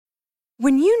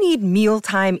When you need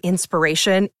mealtime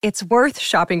inspiration, it's worth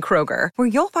shopping Kroger, where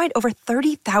you'll find over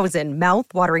 30,000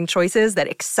 mouth-watering choices that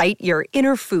excite your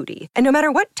inner foodie. And no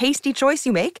matter what tasty choice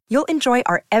you make, you'll enjoy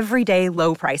our everyday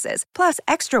low prices, plus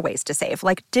extra ways to save,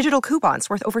 like digital coupons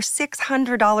worth over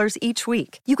 $600 each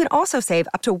week. You can also save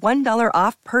up to $1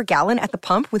 off per gallon at the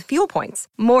pump with fuel points.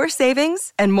 More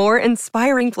savings and more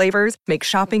inspiring flavors make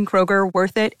shopping Kroger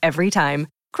worth it every time.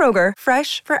 Kroger,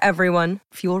 fresh for everyone.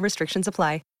 Fuel restrictions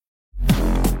apply.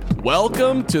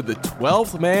 Welcome to the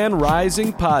 12th Man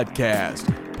Rising podcast,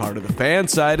 part of the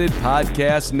Fansided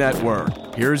Podcast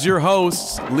Network. Here's your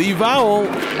hosts, Lee Vowell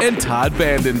and Todd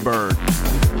Vandenberg.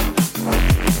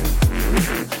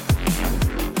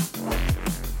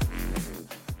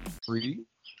 3,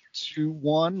 2,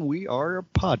 1, we are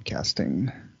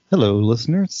podcasting. Hello,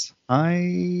 listeners.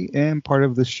 I am part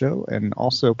of the show, and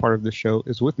also part of the show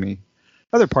is with me.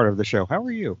 Other part of the show. How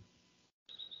are you?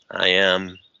 I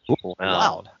am. Well,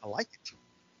 loud. I like it.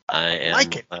 I am.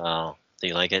 Like it. Well, do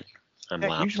you like it? I'm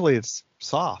loud. Usually it's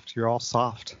soft. You're all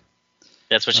soft.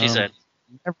 That's what she said.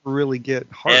 You never really get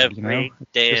hard, Every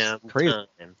damn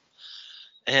time.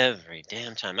 Every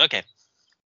damn time. Okay.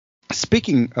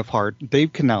 Speaking of hard,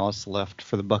 Dave Canales left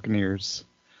for the Buccaneers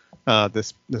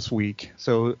this week.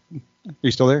 So, are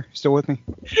you still there? Still with me?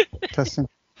 Testing.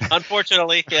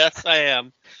 Unfortunately, yes, I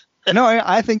am. No,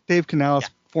 I think Dave Canales,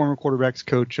 former quarterbacks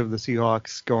coach of the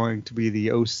Seahawks, going to be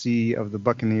the OC of the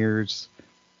Buccaneers,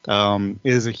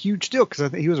 is a huge deal because I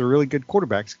think he was a really good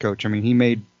quarterbacks coach. I mean, he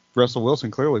made Russell Wilson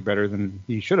clearly better than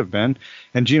he should have been,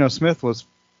 and Geno Smith was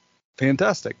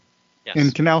fantastic. Yes.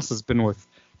 And Canales has been with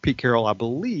Pete Carroll, I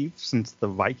believe, since the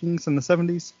Vikings in the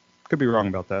 70s. Could be wrong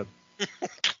about that.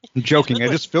 I'm joking. It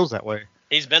just feels that way.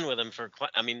 He's been with him for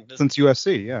quite. Since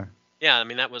USC, yeah. Yeah, I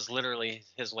mean that was literally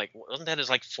his wasn't that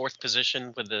his fourth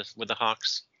position with the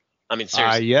Hawks? I mean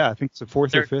seriously. Yeah, I think it's the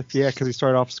fourth or fifth. Yeah, because he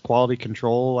started off as quality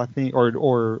control, I think,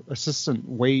 or assistant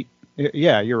weight.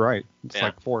 Yeah, you're right. It's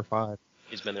like 4 or 5.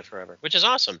 He's been there forever, which is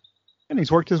awesome. And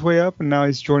he's worked his way up, and now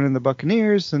he's joining the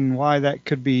Buccaneers. And why that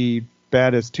could be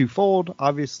bad is twofold.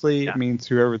 Obviously, it means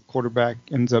whoever the quarterback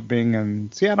ends up being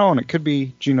in Seattle, and it could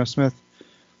be Geno Smith.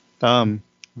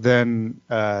 Then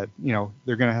they're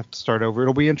going to have to start over.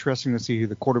 It'll be interesting to see who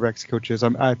the quarterback's coach is.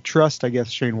 I trust, I guess,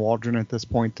 Shane Waldron at this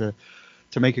point to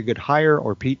make a good hire,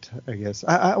 or Pete, I guess.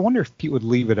 I wonder if Pete would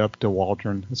leave it up to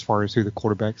Waldron as far as who the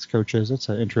quarterback's coach is. That's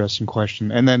an interesting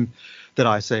question. And then that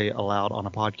I say aloud on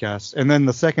a podcast. And then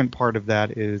the second part of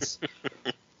that is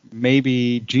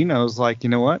maybe Geno's like, you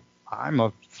know what? I'm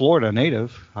a Florida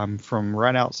native. I'm from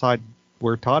right outside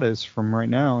where Todd is from right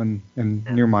now and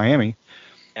near Miami.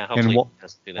 Yeah, hopefully he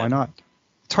doesn't do that. Why not?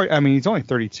 It's hard. I mean, he's only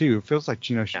 32. It feels like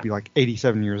Geno should be like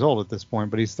 87 years old at this point,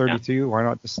 but he's 32. Yeah. Why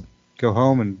not just go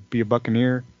home and be a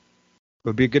Buccaneer? It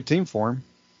would be a good team for him.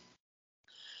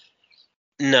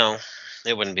 No,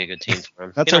 it wouldn't be a good team for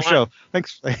him. That's our show.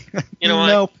 Thanks. You know what?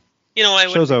 Nope. You know why it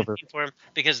wouldn't Show's be a over. good team for him?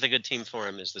 Because the good team for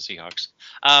him is the Seahawks.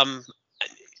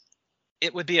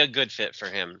 It would be a good fit for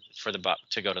him for the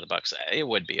to go to the Bucs. It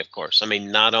would be, of course. I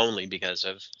mean, not only because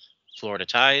of Florida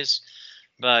ties,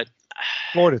 but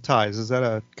Florida Ties, is that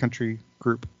a country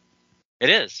group?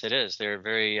 It is. They're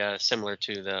very similar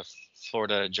to the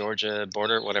Florida-Georgia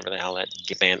border, whatever the hell that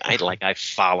band. I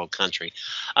follow country.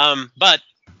 But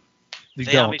you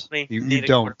they don't. Obviously you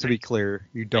don't, to be clear.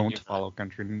 You don't follow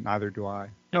country, neither do I.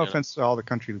 No offense to all the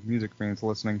country music fans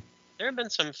listening. There have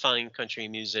been some fine country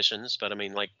musicians, but I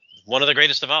mean, like one of the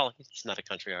greatest of all, it's not a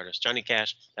country artist. Johnny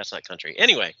Cash, that's not country.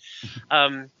 Anyway.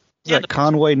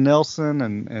 Conway Nelson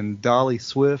and Dolly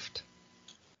Swift.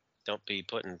 Don't be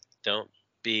putting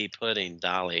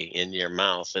Dolly in your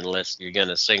mouth unless you're going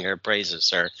to sing her praises,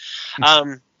 sir.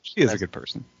 She is a good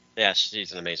person. Yeah,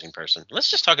 she's an amazing person.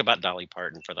 Let's just talk about Dolly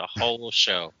Parton for the whole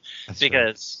show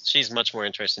because she's much more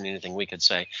interesting than anything we could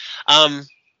say.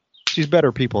 She's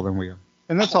better people than we are.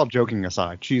 And that's all joking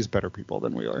aside. She's better people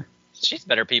than we are. She's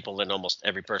better people than almost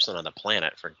every person on the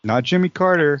planet. Not Jimmy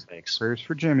Carter. Prayers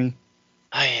for Jimmy.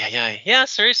 Yeah,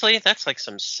 seriously, that's like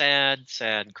some sad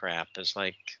crap. It's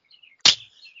like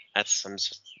that's some.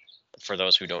 For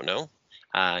those who don't know,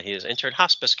 he has entered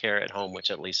hospice care at home,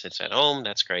 which at least it's at home.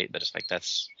 That's great, but it's like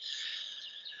that's,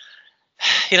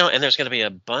 and there's going to be a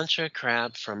bunch of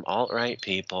crap from alt-right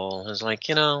people. It's like,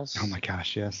 Oh my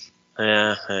gosh, yes.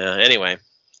 Yeah. Anyway,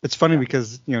 it's funny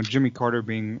because Jimmy Carter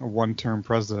being a one-term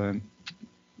president.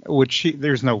 How is he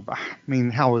going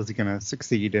to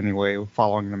succeed anyway,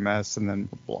 following the mess and then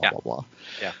blah, blah.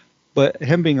 Yeah. But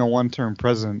him being a one-term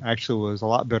president actually was a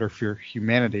lot better for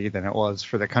humanity than it was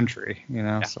for the country,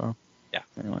 so. Yeah.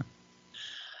 Anyway,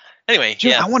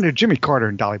 I wonder Jimmy Carter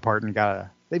and Dolly Parton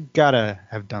got they've got to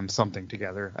have done something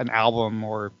together, an album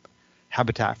or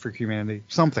Habitat for Humanity,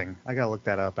 something. I got to look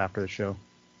that up after the show.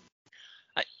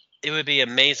 It would be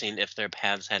amazing if their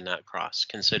paths had not crossed,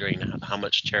 considering how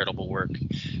much charitable work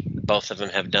both of them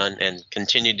have done and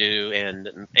continue to do,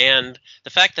 and the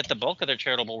fact that the bulk of their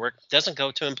charitable work doesn't go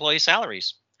to employee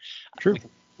salaries. True.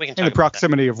 We can talk and the about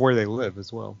proximity of where they live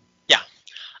as well. that.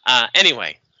 Yeah.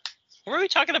 Anyway, were we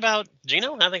talking about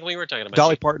Gino? I think we were talking about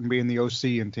Dolly Gino. Parton being the OC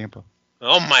in Tampa.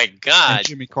 Oh my God. And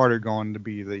Jimmy Carter going to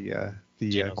be the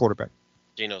quarterback.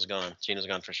 Gino's gone. Gino's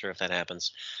gone for sure if that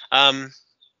happens.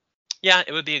 Yeah,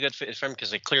 it would be a good fit for him because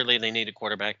they need a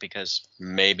quarterback because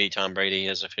maybe Tom Brady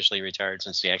has officially retired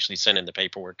since he actually sent in the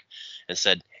paperwork and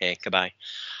said, hey, goodbye.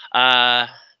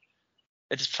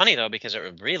 It's funny, though, because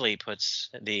it really puts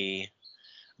the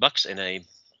Bucs in a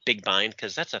big bind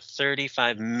because that's a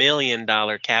 $35 million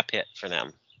cap hit for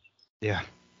them. Yeah.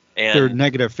 And they're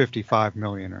negative $55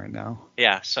 million right now.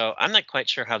 yeah, so I'm not quite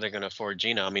sure how they're going to afford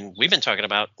Gino. I mean, we've been talking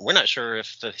about we're not sure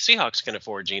if the Seahawks can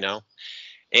afford Gino.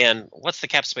 And what's the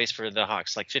cap space for the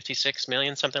Hawks? Like 56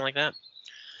 million, something like that?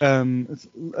 It's,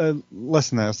 less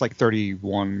than that. It's like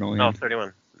 31 million. Oh,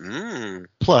 31.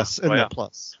 Plus, Oh, yeah.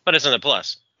 plus. But it's in the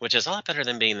plus, which is a lot better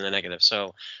than being in the negative.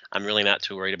 So I'm really not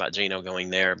too worried about Gino going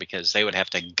there because they would have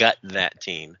to gut that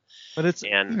team. But it's,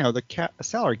 And- the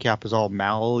salary cap is all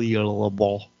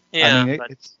malleable. Yeah, I mean,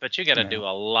 but you got to do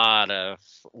a lot of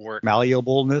work.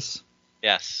 Malleableness.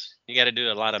 Yes, you got to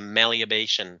do a lot of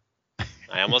malleability.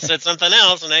 I almost said something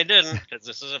else and I didn't because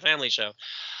this is a family show.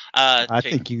 I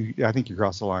think you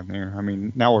crossed the line there. I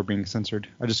mean, now we're being censored.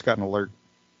 I just got an alert.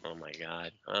 Oh my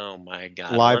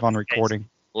God. Live on recording.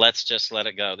 Let's just let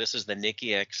it go. This is the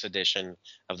Nikki X edition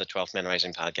of the 12th Man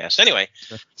Rising podcast. Anyway,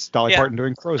 It's Dolly Parton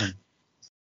doing Frozen.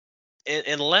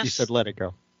 unless You said let it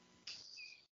go.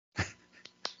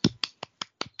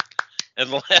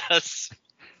 unless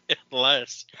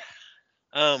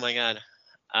oh my God.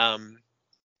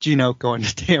 Gino going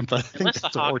to Tampa. I think Unless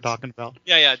that's the what we're Hawks- talking about.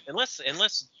 Yeah. Unless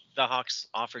the Hawks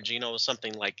offer Gino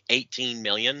something like 18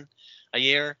 million a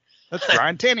year. That's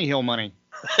Ryan Tannehill money.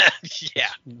 Yeah.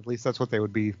 At least that's what they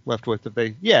would be left with if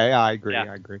they. Yeah, I agree.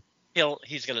 Yeah. I agree.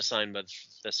 He's going to sign with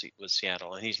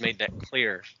Seattle, and he's made that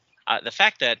clear. The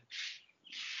fact that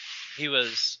he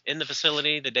was in the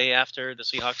facility the day after the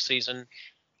Seahawks season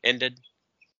ended,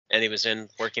 and he was in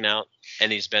working out,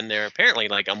 and he's been there apparently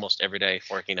like almost every day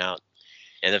working out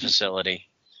in the facility.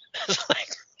 It's like,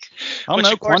 I don't which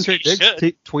know. of course Quandre he Diggs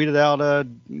should. tweeted out a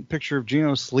picture of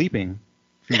Gino sleeping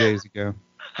a few days ago.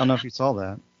 I don't know if you saw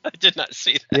that. I did not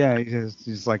see that. Yeah,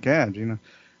 he's like, yeah,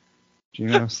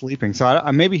 Gino sleeping. So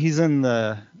maybe he's in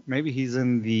the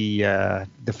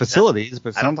facilities, but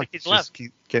it I don't sounds like think he's he's just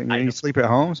getting I any don't- sleep at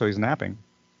home, so he's napping.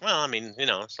 Well, I mean,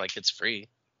 it's like it's free.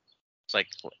 It's like,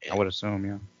 I would assume,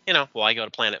 yeah. I go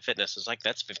to Planet Fitness. It's like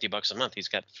that's $50 a month. He's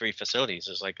got free facilities.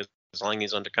 It's like as long as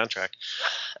he's under contract.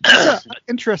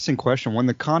 Interesting question. When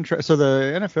the contract, so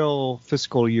the NFL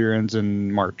fiscal year ends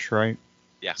in March, right?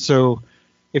 Yeah. So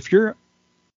if you're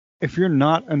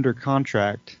not under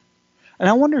contract, and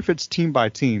I wonder if it's team by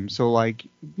team. So like,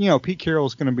 Pete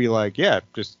Carroll's going to be like, yeah,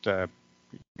 just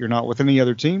you're not with any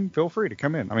other team, feel free to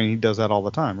come in. I mean, he does that all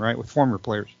the time, right, with former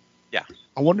players. Yeah.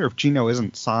 I wonder if Gino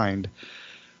isn't signed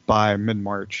by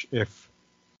mid-March, if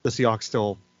the Seahawks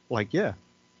still like, yeah.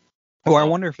 Or I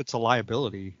wonder if it's a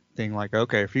liability thing. Like,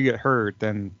 okay, if you get hurt,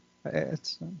 then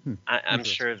it's. I'm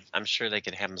sure they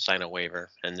could have him sign a waiver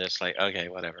and just like, okay,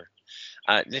 whatever.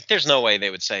 There's no way they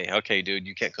would say, okay, dude,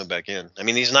 you can't come back in. I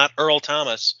mean, he's not Earl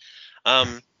Thomas.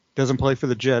 Doesn't play for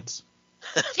the Jets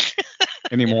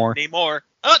anymore.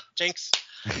 Oh, jinx.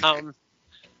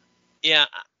 Yeah,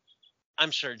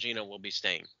 I'm sure Gino will be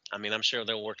staying. I mean, I'm sure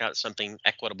they'll work out something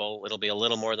equitable. It'll be a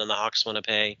little more than the Hawks want to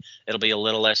pay. It'll be a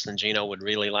little less than Gino would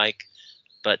really like,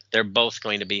 but they're both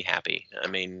going to be happy. I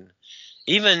mean,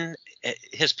 even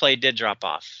his play did drop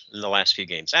off in the last few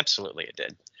games. Absolutely it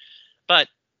did. But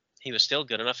he was still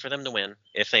good enough for them to win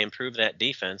if they improved that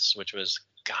defense, which was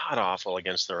god-awful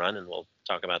against the run, and we'll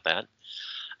talk about that.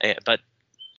 But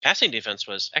passing defense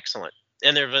was excellent.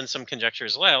 And there have been some conjecture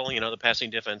as well. The passing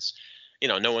defense,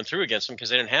 no one threw against them because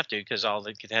they didn't have to, because all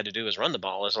they had to do was run the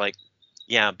ball. It's like,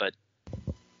 yeah, but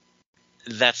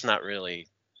that's not really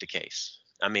the case.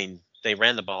 I mean, they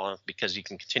ran the ball because you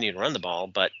can continue to run the ball,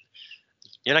 but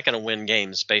you're not going to win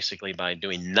games basically by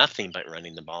doing nothing but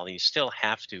running the ball. You still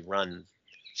have to run,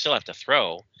 still have to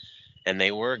throw, and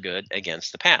they were good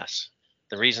against the pass.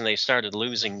 The reason they started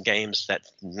losing games, that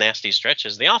nasty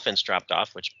stretches, the offense dropped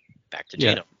off, which back to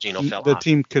Gino. Gino fell The off.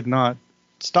 team could not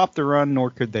stop the run, nor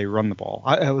could they run the ball.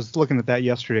 I was looking at that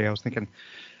yesterday. I was thinking,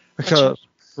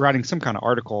 writing some kind of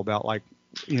article about like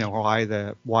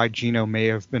why Geno may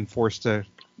have been forced to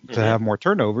Mm-hmm. have more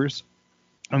turnovers.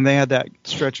 And they had that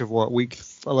stretch of week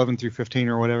 11 through 15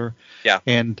 or whatever. Yeah.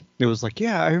 And it was like,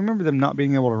 yeah, I remember them not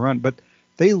being able to run, but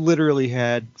they literally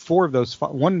had 4 of those.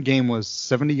 One game was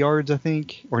 70 yards, I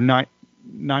think, or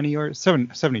 90 yards,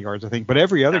 70 yards, I think. But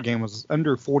every other game was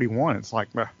under 41. It's like,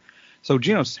 so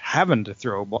Geno's having to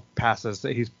throw passes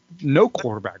that no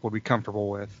quarterback would be comfortable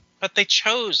with. But they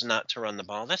chose not to run the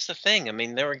ball. That's the thing. I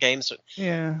mean, there were games.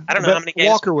 Yeah. I don't know how many games.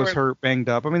 Walker was hurt, banged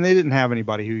up. I mean, they didn't have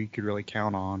anybody who you could really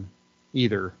count on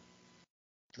either.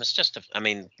 It was just,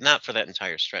 not for that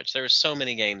entire stretch. There were so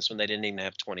many games when they didn't even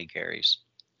have 20 carries.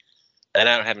 And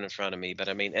I don't have it in front of me, but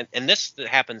I mean, and this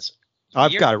happens.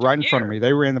 I've got it right in front of me.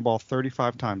 They ran the ball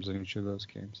 35 times in each of those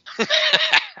games.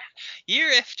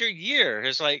 Year after year.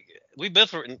 It's like, we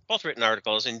both written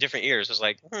articles in different years. It's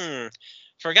like,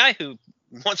 for a guy who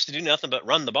wants to do nothing but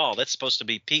run the ball, that's supposed to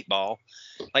be Pete ball.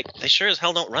 Like, they sure as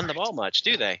hell don't run the ball much,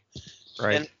 do they?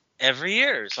 Right. And every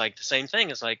year it's like the same thing.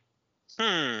 It's like,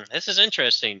 this is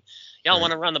interesting. Y'all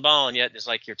want to run the ball, and yet it's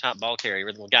like your top ball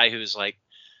carrier, the guy who's like,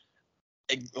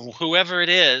 whoever it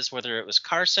is, whether it was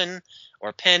Carson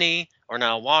or Penny or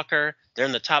now Walker, they're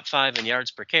in the top 5 in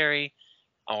yards per carry,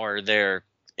 or they're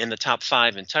in the top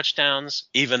 5 in touchdowns,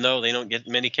 even though they don't get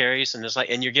many carries. And it's like,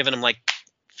 and you're giving them like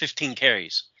 15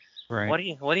 carries. Right.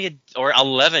 What do you, or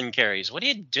 11 carries? What are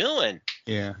you doing?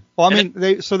 Yeah. Well, I mean,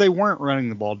 they weren't running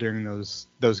the ball during those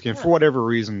games for whatever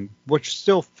reason, which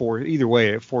still either way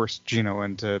it forced Geno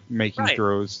into making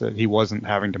throws that he wasn't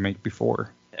having to make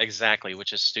before. Exactly,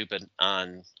 which is stupid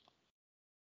on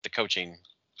the coaching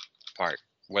part.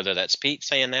 Whether that's Pete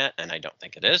saying that, and I don't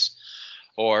think it is,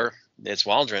 or it's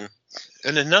Waldron.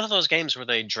 And in none of those games were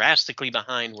they drastically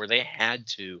behind where they had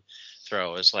to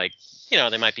throw. It's like,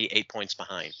 they might be 8 points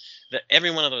behind.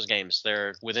 Every one of those games,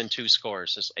 they're within 2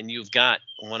 scores, and you've got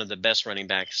one of the best running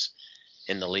backs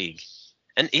in the league.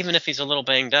 And even if he's a little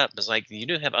banged up, it's like you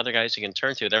do have other guys you can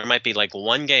turn to. There might be like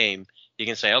one game you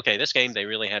can say, okay, this game they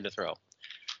really had to throw,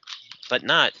 but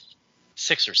not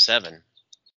 6 or 7.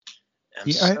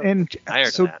 I'm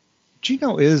tired of that.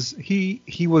 Geno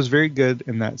he was very good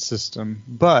in that system,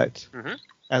 but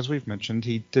as we've mentioned,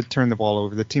 he did turn the ball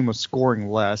over. The team was scoring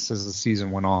less as the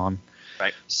season went on.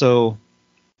 Right. So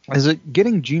is it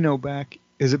getting Geno back?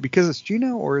 Is it because it's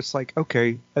Geno, or it's like,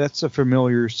 okay, that's a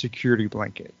familiar security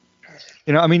blanket?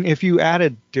 I mean, if you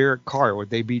added Derek Carr, would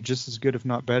they be just as good, if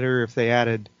not better, if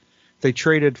they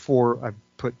traded for, I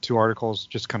put 2 articles,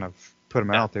 just kind of put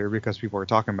them out there because people are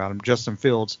talking about him, Justin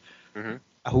Fields,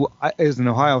 who is an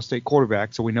Ohio State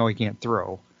quarterback, so we know he can't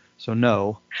throw. So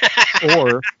no.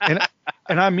 Or, and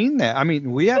I mean that. I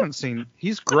mean, we haven't seen,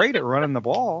 he's great at running the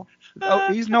ball.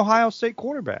 He's an Ohio State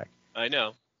quarterback. I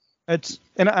know.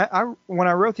 I when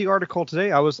I wrote the article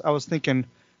today, I was thinking,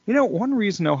 one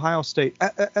reason Ohio State,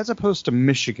 as opposed to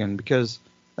Michigan, because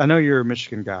I know you're a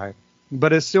Michigan guy,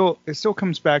 but it still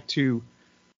comes back to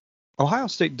Ohio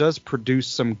State does produce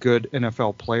some good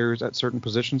NFL players at certain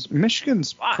positions.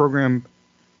 Michigan's program,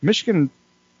 Michigan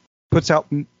puts out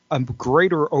a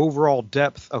greater overall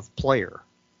depth of player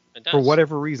for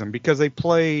whatever reason, because they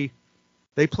play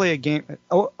a game.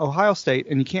 Ohio State,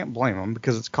 and you can't blame them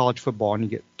because it's college football and you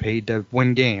get paid to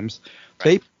win games.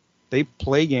 Right. They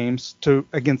play games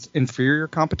against inferior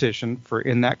competition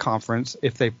in that conference.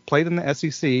 If they played in the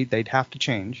SEC, they'd have to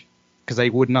change because they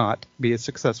would not be as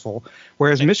successful.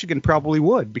 Whereas Michigan probably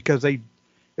would, because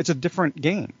it's a different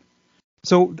game.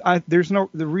 So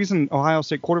the reason Ohio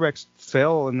State quarterbacks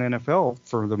fail in the NFL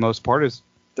for the most part is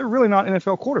they're really not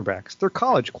NFL quarterbacks. They're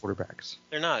college quarterbacks.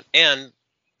 They're not. And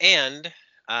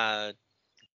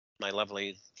my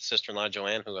lovely sister-in-law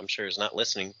Joanne, who I'm sure is not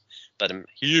listening, but I'm a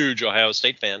huge Ohio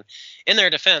State fan. In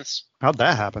their defense, how'd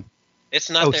that happen?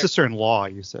 It's not their sister-in-law.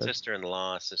 You said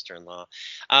sister-in-law.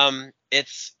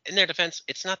 It's in their defense.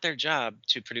 It's not their job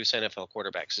to produce NFL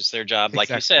quarterbacks. It's their job, like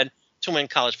you said, to win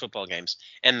college football games,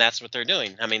 and that's what they're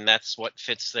doing. I mean, that's what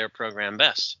fits their program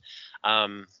best.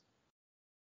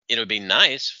 It would be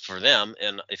nice for them,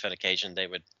 and if on occasion they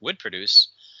would produce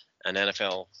an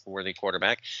NFL-worthy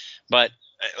quarterback. But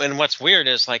and what's weird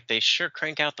is like they sure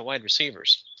crank out the wide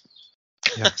receivers.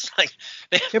 Yeah. It's like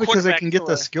because they can get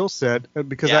the skill set,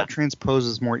 because that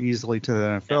transposes more easily to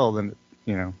the NFL than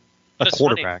a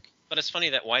quarterback. But it's funny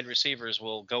that wide receivers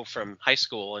will go from high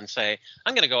school and say,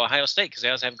 "I'm going to go Ohio State because they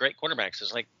always have great quarterbacks."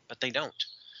 It's like, but they don't.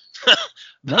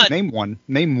 Name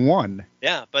one.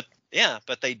 Yeah, but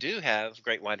they do have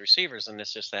great wide receivers, and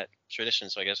it's just that tradition.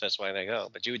 So I guess that's why they go.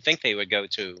 But you would think they would go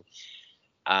to,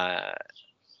 I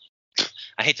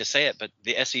hate to say it, but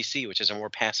the SEC, which is a more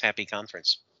pass-happy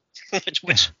conference,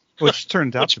 which which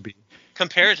turns out to be.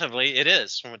 Comparatively, it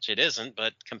is, which it isn't,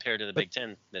 but compared to the Big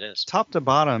Ten, it is. Top to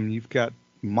bottom, you've got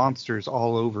monsters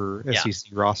all over Yeah.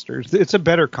 SEC rosters. It's a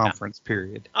better conference,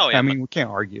 period. Oh, yeah, I mean, we can't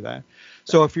argue that.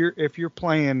 So if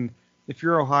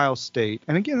you're Ohio State,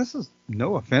 and again, this is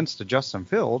no offense to Justin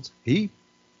Fields, he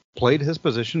played his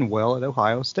position well at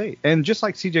Ohio State, and just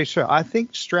like C.J. Stroud, I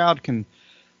think Stroud can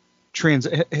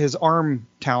his arm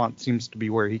talent seems to be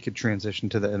where he could transition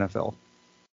to the NFL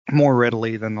more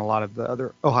readily than a lot of the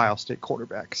other Ohio State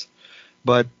quarterbacks.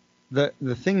 But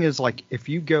the thing is, like, if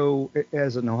you go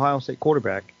as an Ohio State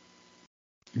quarterback,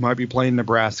 you might be playing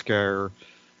Nebraska or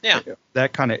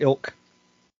that kind of ilk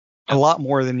a lot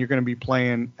more than you're going to be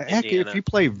playing. Heck, if you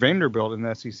play Vanderbilt in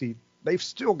the SEC, they've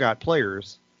still got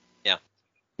players. Yeah.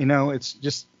 You know, it's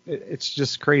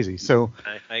just crazy. So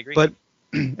I agree. But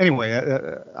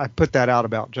anyway, I put that out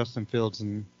about Justin Fields,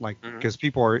 and because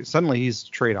people are suddenly he's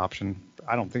a trade option.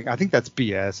 I think that's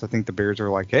BS. I think the Bears are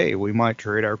like, hey, we might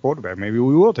trade our quarterback. Maybe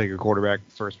we will take a quarterback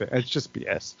first. It's just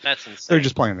BS. That's insane. They're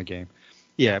just playing the game.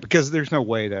 Yeah, because there's no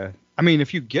way to. I mean,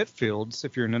 if you get Fields,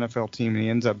 if you're an NFL team and he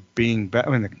ends up being better,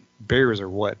 I mean, the Bears are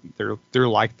what they're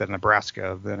like the Nebraska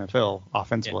of the NFL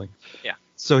offensively. Yeah.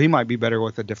 So he might be better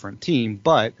with a different team,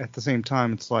 but at the same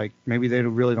time, it's like maybe they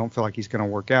really don't feel like he's going to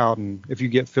work out. And if you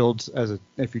get Fields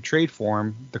if you trade for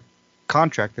him, the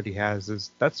contract that he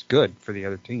has that's good for the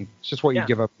other team. It's just what you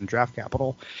give up in draft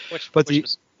capital.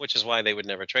 Which is why they would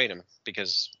never trade him,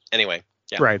 because anyway.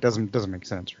 Yeah. Right, doesn't make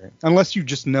sense, right? Unless you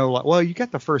just know, like, well, you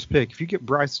got the first pick. If you get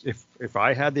Bryce, if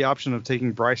I had the option of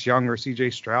taking Bryce Young or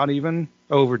C.J. Stroud even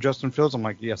over Justin Fields, I'm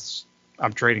like, yes,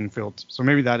 I'm trading Fields. So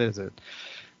maybe that is it.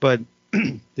 But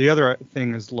the other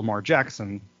thing is Lamar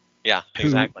Jackson. Yeah,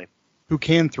 exactly. Who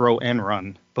can throw and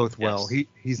run both well. Yes.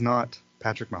 He's not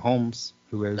Patrick Mahomes,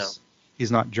 who is. No.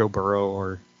 He's not Joe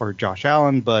Burrow or Josh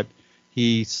Allen, but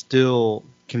he still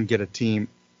can get a team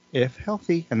if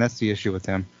healthy, and that's the issue with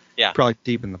him. Yeah. Probably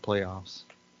deep in the playoffs.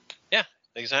 Yeah,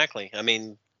 exactly. I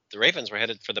mean, the Ravens were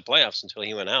headed for the playoffs until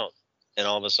he went out, and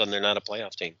all of a sudden they're not a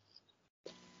playoff team.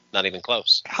 Not even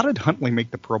close. How did Huntley make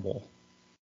the Pro Bowl?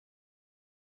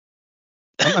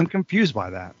 I'm confused by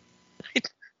that.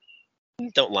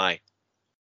 Don't lie.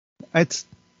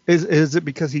 Is it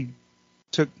because he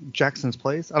took Jackson's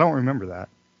place? I don't remember that.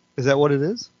 Is that what it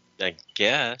is? I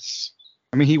guess.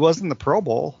 I mean, he was in the Pro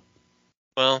Bowl.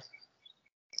 Well,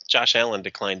 Josh Allen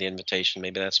declined the invitation.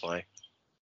 Maybe that's why.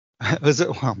 Was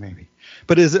it? Well, maybe.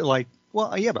 But is it like,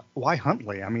 well, yeah, but why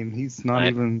Huntley? I mean, he's not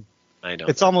even. I don't.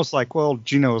 It's almost like, well,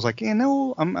 Gino was like, yeah,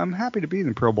 no, I'm happy to be in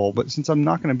the Pro Bowl, but since I'm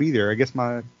not going to be there, I guess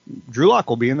my Drew Lock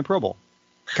will be in the Pro Bowl,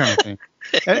 kind of thing.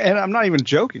 and I'm not even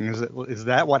joking. Is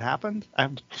that what happened? I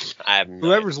have no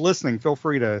whoever's listening, feel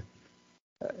free to,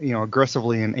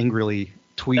 aggressively and angrily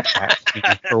tweet at me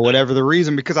for whatever the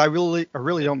reason, because I really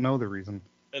don't know the reason.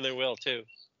 And they will too.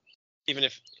 Even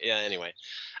if, anyway,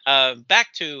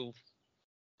 back to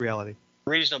reality.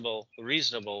 Reasonable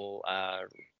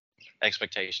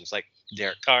expectations, like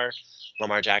Derek Carr,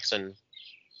 Lamar Jackson,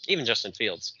 even Justin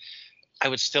Fields. I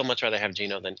would still much rather have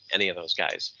Geno than any of those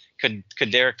guys.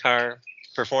 Could Derek Carr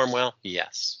perform well?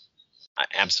 Yes,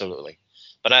 absolutely.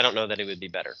 But I don't know that he would be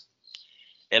better.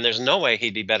 And there's no way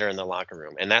he'd be better in the locker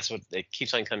room. And that's what it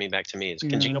keeps on coming back to me is,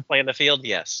 can Geno play in the field?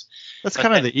 Yes. That's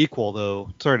kind of the equal, though.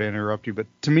 Sorry to interrupt you, but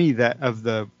to me, that of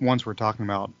the ones we're talking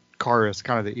about, Carr is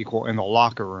kind of the equal in the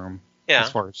locker room as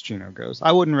far as Geno goes.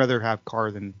 I wouldn't rather have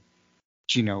Carr than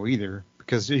Geno either,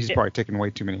 because he's probably taken way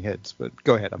too many hits. But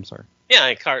go ahead. I'm sorry.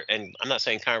 Yeah, and I'm not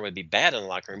saying Carr would be bad in the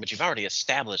locker room, but you've already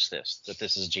established that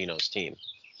this is Geno's team.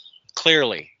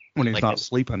 Clearly. When he's not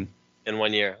sleeping. In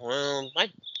 1 year. Well,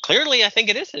 clearly I think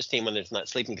it is his team when it's not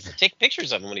sleeping, because they take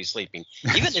pictures of him when he's sleeping.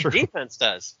 Even the defense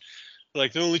does.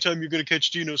 Like, the only time you're going to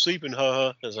catch Geno sleeping,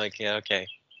 haha. I was like, yeah, okay.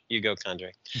 You go,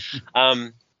 Condre.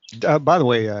 By the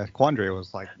way, Quandre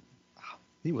was like,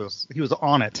 he was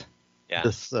on it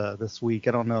this week.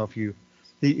 I don't know if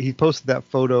he posted that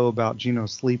photo about Geno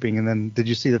sleeping, and then did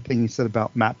you see the thing he said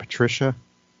about Matt Patricia?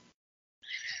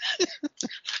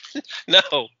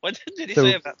 No. What did he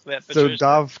say about Matt Patricia? So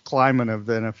Dov Kleiman of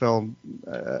the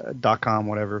NFL.com,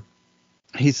 whatever,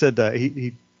 he said that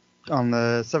he on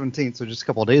the 17th, so just a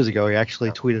couple of days ago, he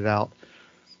actually tweeted out,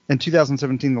 in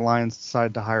 2017, the Lions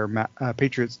decided to hire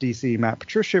Patriots DC Matt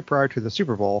Patricia prior to the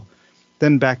Super Bowl.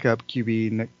 Then backup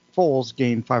QB Nick Foles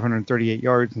gained 538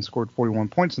 yards and scored 41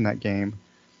 points in that game.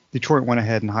 Detroit went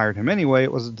ahead and hired him anyway.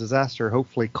 It was a disaster.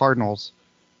 Hopefully Cardinals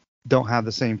don't have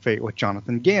the same fate with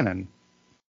Jonathan Gannon.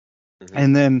 Mm-hmm.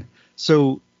 And then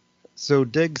so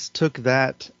Diggs took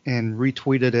that and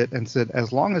retweeted it and said,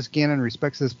 as long as Gannon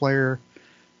respects his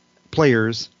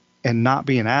players and not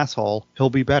be an asshole, he'll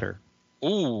be better.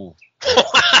 Ooh.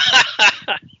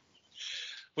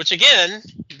 Which again,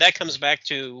 that comes back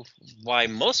to why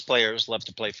most players love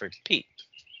to play for Pete.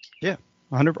 Yeah,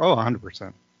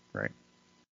 100%. Right.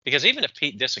 Because even if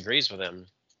Pete disagrees with him,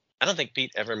 I don't think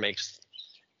Pete ever makes.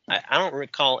 I don't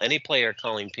recall any player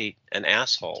calling Pete an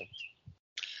asshole.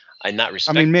 I not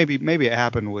respect. I mean, maybe it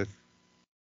happened with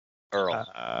Earl.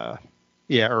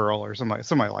 Earl or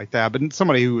somebody like that, but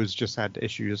somebody who has just had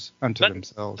issues unto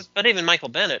themselves. But even Michael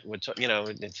Bennett would,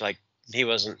 it's like he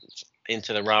wasn't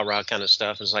into the rah-rah kind of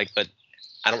stuff. It's like, but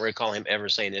I don't recall him ever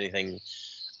saying anything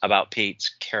about Pete's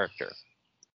character.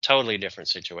 Totally different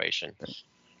situation.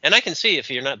 And I can see if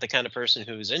you're not the kind of person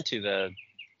who's into the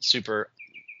super,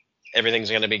 everything's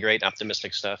going to be great,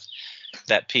 optimistic stuff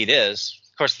that Pete is.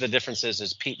 Of course, the difference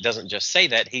is Pete doesn't just say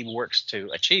that, he works to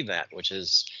achieve that, which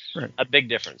is a big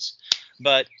difference.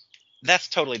 But that's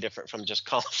totally different from just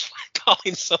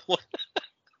calling someone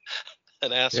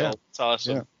an asshole. Yeah. It's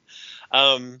awesome.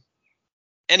 Yeah.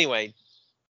 Anyway,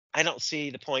 I don't see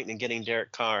the point in getting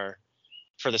Derek Carr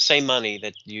for the same money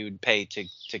that you'd pay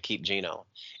to keep Geno.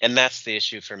 And that's the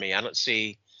issue for me. I don't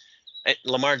see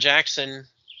Lamar Jackson.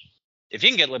 If you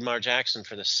can get Lamar Jackson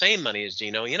for the same money as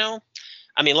Geno,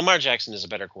 I mean, Lamar Jackson is a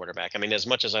better quarterback. I mean, as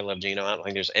much as I love Geno, I don't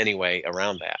think there's any way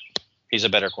around that. He's a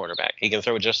better quarterback. He can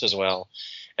throw just as well,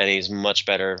 and he's much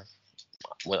better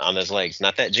on his legs.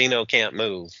 Not that Geno can't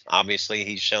move. Obviously,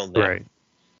 he's shown that, Right.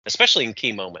 especially in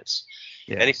key moments.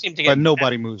 Yeah. And he seemed to get. But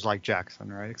nobody moves like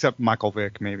Jackson, right? Except Michael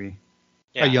Vick, maybe.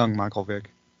 Yeah. A young Michael Vick.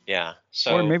 Yeah.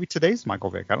 So Or maybe today's Michael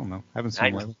Vick. I don't know. I haven't seen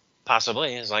him lately.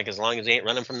 possibly. It's like as long as he ain't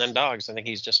running from them dogs, I think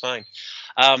he's just fine.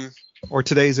 Or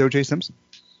today's O.J. Simpson.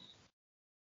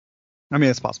 I mean,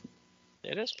 it's possible.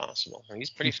 It is possible. He's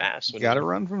pretty fast. Got to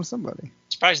run from somebody.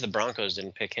 Surprised the Broncos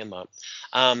didn't pick him up.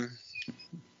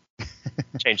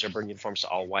 Change their uniforms to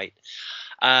all white.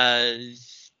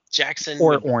 Jackson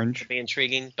Or would orange. be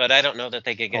intriguing, but I don't know that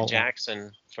they could get All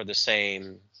Jackson for the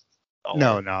same.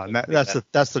 No.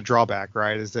 That's the drawback,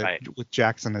 right? Is that with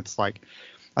Jackson, it's like,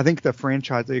 I think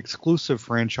the exclusive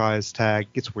franchise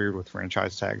tag gets weird with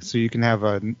franchise tags. So you can have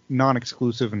a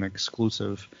non-exclusive and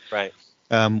exclusive. Right.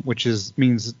 Which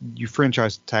means you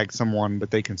franchise tag someone,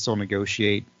 but they can still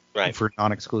negotiate for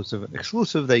non-exclusive.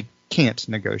 Exclusive, they can't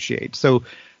negotiate. So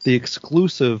the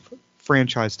exclusive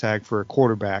franchise tag for a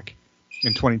quarterback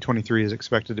in 2023 is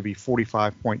expected to be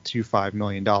 $45.25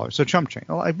 million. So chump change,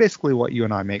 like basically what you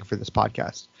and I make for this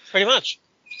podcast. Pretty much.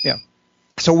 Yeah.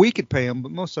 So we could pay him,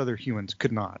 but most other humans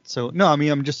could not. So no, I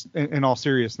mean, I'm just in all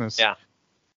seriousness. Yeah.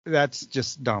 That's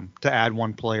just dumb to add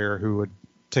one player who would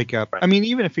take up. I mean,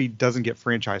 even if he doesn't get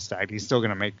franchise tagged, he's still going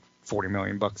to make $40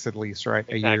 million at least, right?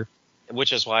 Exactly. A year.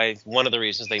 Which is why one of the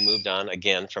reasons they moved on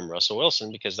again from Russell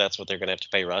Wilson, because that's what they're going to have to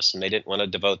pay Russ, and they didn't want to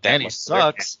devote that. And he much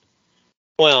sucks.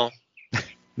 Well,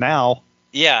 now.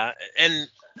 Yeah, and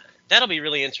that'll be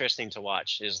really interesting to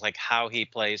watch. Is like how he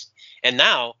plays, and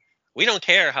now we don't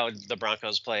care how the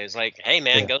Broncos play. It's like, hey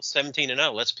man, go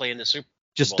 17-0. Let's play in the Super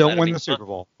Bowl. Just don't win the Super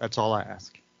Bowl. That's all I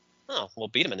ask. Oh, we'll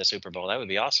beat them in the Super Bowl. That would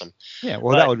be awesome. Yeah,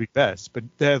 well, that would be best. But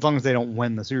as long as they don't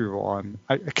win the Super Bowl,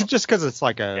 just because it's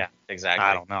like a. Yeah, exactly.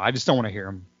 I don't know. I just don't want to hear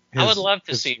him. I would love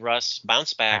to see Russ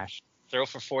bounce back, throw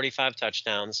for 45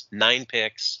 touchdowns, 9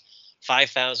 picks,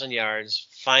 5,000 yards,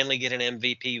 finally get an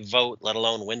MVP vote, let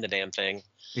alone win the damn thing.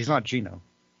 He's not Geno.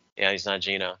 Yeah, he's not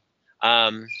Geno.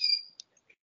 That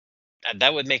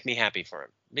would make me happy for him,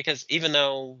 because even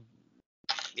though,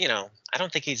 I don't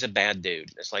think he's a bad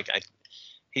dude. It's like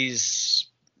he's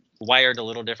wired a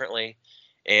little differently,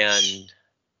 and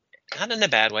not in a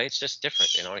bad way. It's just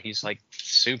different. He's like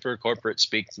super corporate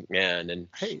speak man. And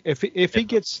hey, if he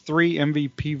gets 3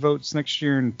 MVP votes next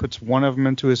year and puts one of them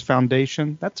into his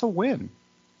foundation, that's a win.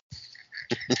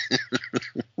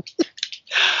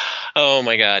 Oh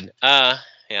my God.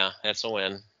 Yeah, that's a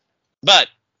win. But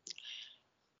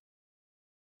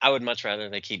I would much rather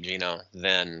they keep Geno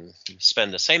than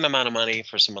spend the same amount of money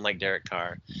for someone like Derek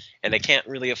Carr. And they can't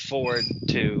really afford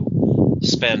to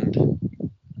spend,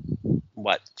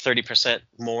 30%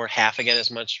 more, half again as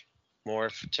much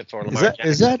more for Lamar Jackson.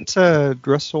 Is that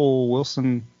Russell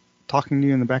Wilson talking to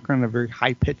you in the background in a very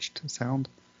high-pitched sound?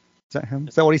 Is that him?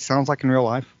 Is that what he sounds like in real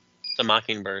life? It's a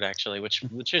mockingbird, actually, which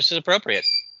is appropriate.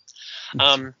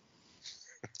 Quite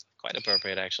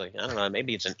appropriate, actually. I don't know.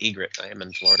 Maybe it's an egret. I am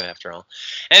in Florida, after all.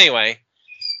 Anyway,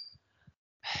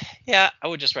 yeah, I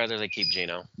would just rather they keep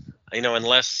Geno.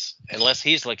 Unless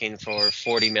he's looking for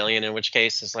 $40 million, in which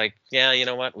case it's like, yeah, you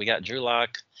know what? We got Drew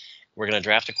Lock. We're going to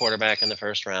draft a quarterback in the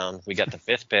first round. We got the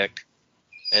 5th pick,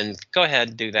 and go ahead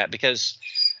and do that, because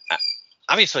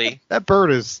obviously that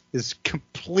bird is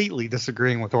completely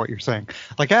disagreeing with what you're saying.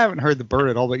 Like, I haven't heard the bird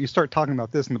at all, but you start talking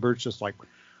about this, and the bird's just like,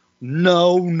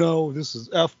 no, this is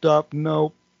effed up.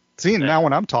 No. See, now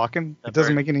when I'm talking, it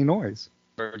doesn't make any noise.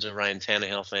 Bird's a Ryan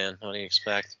Tannehill fan. What do you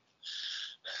expect?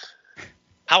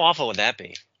 How awful would that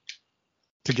be?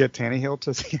 To get Tannehill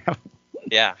to Seattle?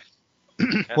 Yeah.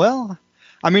 Well,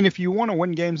 I mean, if you want to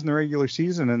win games in the regular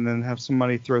season and then have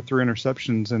somebody throw 3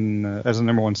 interceptions and as a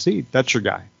number 1 seed, that's your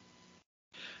guy.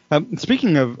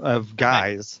 Speaking of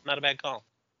guys, not a bad call.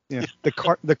 Yeah,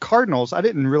 the Cardinals. I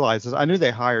didn't realize this. I knew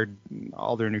they hired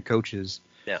all their new coaches.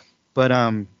 Yeah. But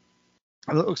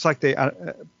it looks like they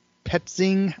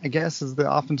Petzing, I guess, is the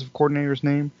offensive coordinator's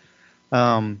name.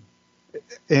 And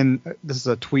this is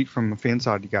a tweet from a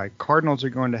Fansided guy. Cardinals are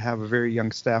going to have a very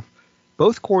young staff.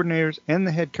 Both coordinators and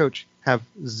the head coach have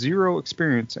 0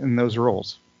 experience in those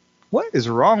roles. What is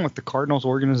wrong with the Cardinals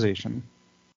organization?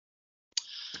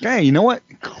 Hey, you know what?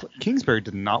 Kingsbury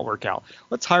did not work out.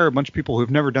 Let's hire a bunch of people who've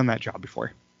never done that job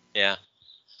before. Yeah.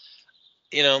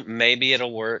 Maybe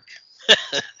it'll work.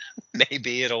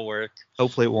 Maybe it'll work.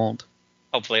 Hopefully it won't.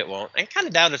 Hopefully it won't. I kind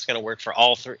of doubt it's going to work for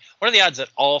all 3. What are the odds that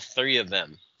all 3 of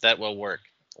them that will work?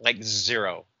 Like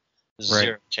 0.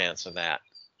 Zero chance of that.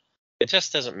 It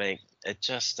just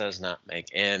does not make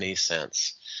any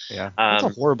sense. Yeah. It's a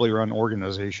horribly run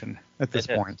organization at this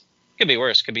point. Could be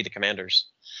worse. Could be the Commanders.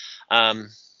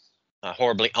 A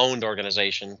horribly owned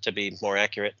organization, to be more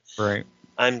accurate. Right.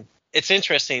 It's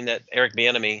interesting that Eric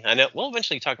Bieniemy, I know we'll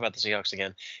eventually talk about the Seahawks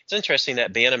again. It's interesting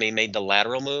that Bieniemy made the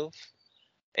lateral move.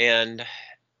 And,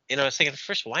 I was thinking,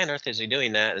 first, why on earth is he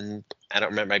doing that? And I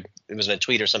don't remember. It was in a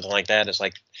tweet or something like that. It's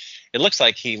like, it looks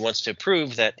like he wants to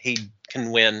prove that he can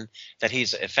win, that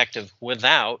he's effective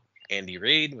without Andy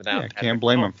Reid, without Patrick can't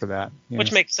blame him for that. Yeah.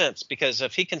 Which makes sense, because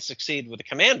if he can succeed with the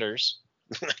Commanders,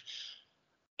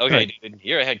 okay, dude,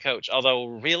 you're a head coach. Although,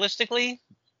 realistically,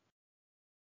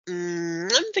 I'm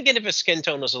thinking if his skin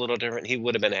tone was a little different, he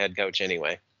would have been a head coach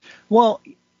anyway. Well,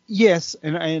 yes,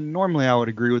 and normally I would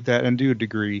agree with that, and do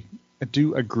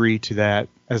agree to that,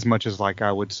 as much as, like,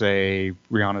 I would say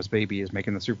Rihanna's baby is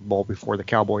making the Super Bowl before the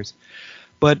Cowboys.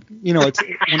 But it's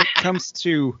when it comes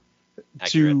to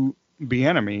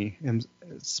Bieniemy, and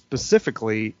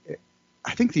specifically,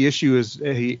 I think the issue is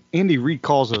Andy Reid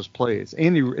calls those plays.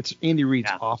 It's Andy Reid's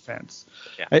offense.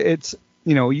 Yeah. It's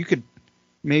you could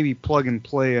maybe plug and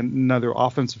play another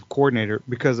offensive coordinator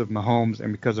because of Mahomes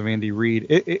and because of Andy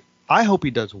Reid. I hope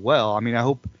he does well. I mean, I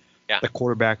hope the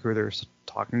quarterback who they're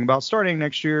talking about starting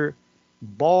next year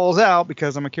balls out,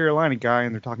 because I'm a Carolina guy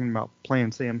and they're talking about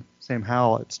playing Sam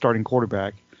Howell at starting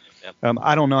quarterback. Yep.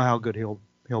 I don't know how good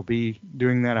he'll be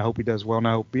doing that. I hope he does well. And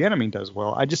I hope Bieniemy does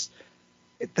well.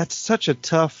 That's such a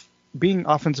tough, being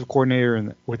offensive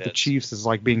coordinator with the Chiefs is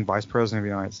like being vice president of the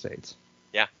United States.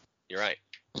 Yeah, you're right.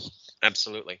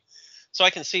 Absolutely. So I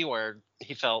can see where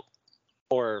he felt,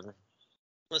 or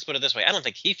let's put it this way, I don't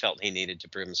think he felt he needed to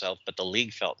prove himself, but the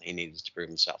league felt he needed to prove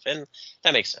himself. And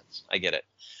that makes sense. I get it.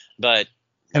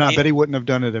 And I bet he wouldn't have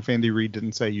done it if Andy Reid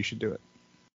didn't say you should do it.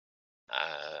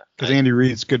 Because Andy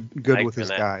Reid's good with his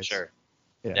guys. Sure.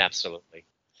 Yeah. Absolutely.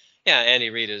 Yeah,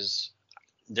 Andy Reid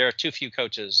there are too few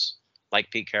coaches like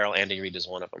Pete Carroll. Andy Reid is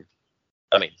one of them.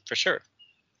 I mean, for sure.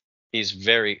 He's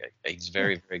very,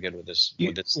 very good with his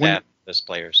staff, his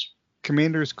players.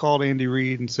 Commanders called Andy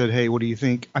Reid and said, "Hey, what do you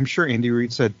think?" I'm sure Andy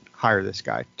Reid said, "Hire this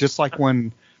guy." Just like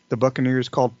when the Buccaneers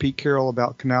called Pete Carroll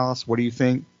about Canales, "What do you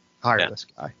think?" Hire this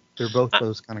guy. They're both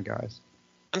those kind of guys.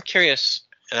 I'm curious,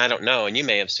 and I don't know, and you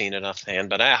may have seen it offhand,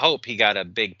 but I hope he got a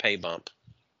big pay bump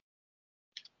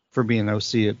for being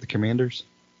OC at the Commanders.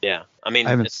 Yeah, I mean,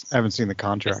 I haven't seen the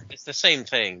contract. It's the same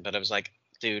thing, but I was like,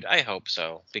 dude, I hope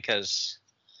so, because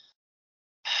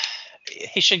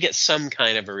he should get some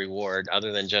kind of a reward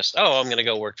other than just, I'm going to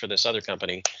go work for this other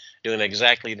company doing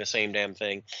exactly the same damn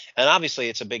thing. And obviously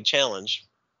it's a big challenge.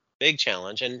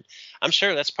 And I'm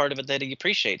sure that's part of it that he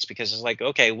appreciates, because it's like,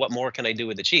 okay, what more can I do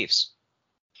with the Chiefs?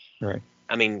 Right.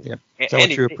 I mean, is that what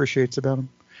you appreciates about him?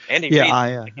 Andy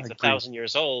Reid, he's 1,000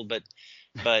 years old,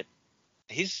 but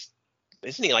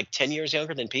isn't he like 10 years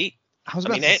younger than Pete? I was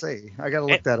about to say, I got to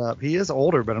look that up. He is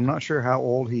older, but I'm not sure how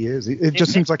old he is. It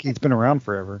just seems like he's been around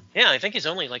forever. Yeah, I think he's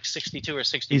only like 62 or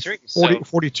 63. He's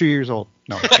 42 years old.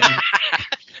 No,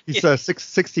 he's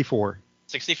 64.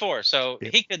 64. So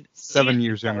he could 7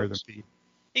 years younger than Pete.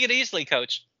 He could easily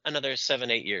coach another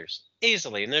 7-8 years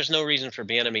easily, and there's no reason for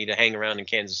Bieniemy to hang around in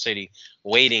Kansas City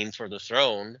waiting for the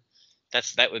throne.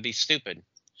 That would be stupid.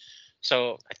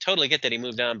 So I totally get that he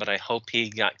moved on, but I hope he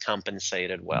got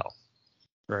compensated well.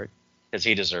 Right. Because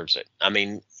he deserves it. I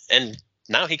mean, and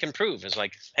now he can prove. It's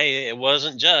like, hey, it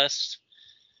wasn't just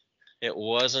the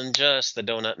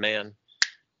donut man.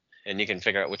 and you can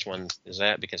figure out which one is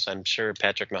that, because I'm sure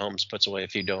Patrick Mahomes puts away a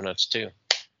few donuts too.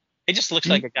 He just looks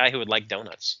like a guy who would like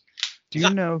donuts. Do you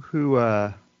know who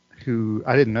I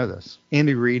didn't know this.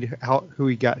 Andy Reid, who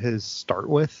he got his start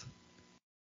with?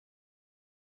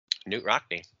 Newt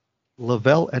Rockney.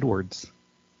 Lavelle Edwards.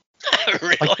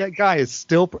 Really? Like, that guy is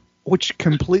still, which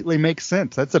completely makes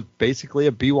sense. That's basically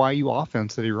a BYU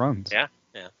offense that he runs. Yeah.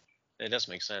 It does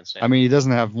make sense. Yeah. I mean, he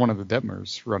doesn't have one of the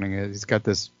Detmers running it. He's got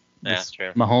this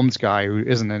true. Mahomes guy who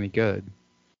isn't any good.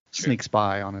 True. Sneaks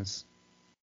by on his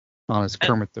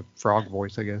Kermit the Frog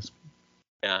voice, I guess.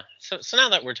 Yeah. So now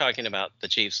that we're talking about the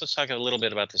Chiefs, let's talk a little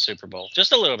bit about the Super Bowl.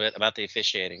 Just a little bit about the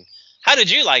officiating. How did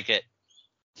you like it?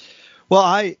 Well,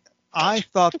 I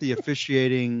thought the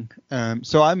officiating.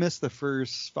 So I missed the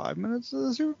first 5 minutes of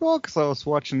the Super Bowl because I was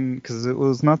watching, because it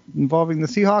was not involving the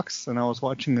Seahawks, and I was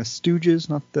watching the Stooges,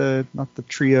 not the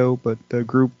trio, but the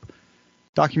group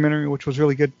documentary, which was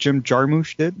really good. Jim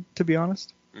Jarmusch did, to be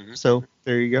honest. Mm-hmm. So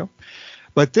there you go.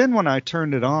 But then when I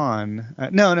turned it on,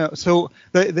 no. So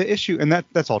the issue, and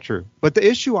that's all true. But the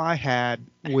issue I had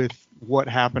with what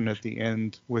happened at the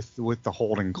end with the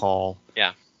holding call.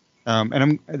 Yeah.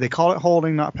 And they call it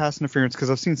holding, not pass interference, because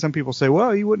I've seen some people say,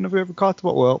 well, you wouldn't have ever caught the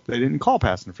ball. Well, they didn't call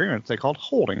pass interference. They called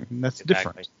holding, and that's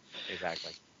different.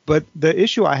 Exactly. But the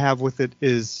issue I have with it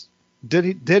is, did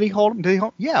he hold him? Did he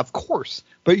hold? Yeah, of course.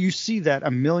 But you see that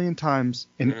a million times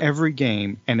in every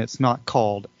game, and it's not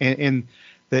called. And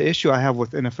the issue I have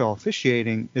with NFL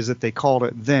officiating is that they called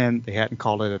it then. They hadn't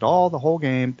called it at all the whole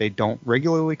game. They don't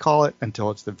regularly call it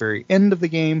until it's the very end of the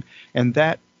game, and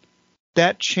that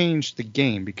changed the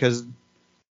game, because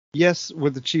yes,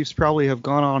 would the Chiefs probably have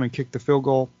gone on and kicked the field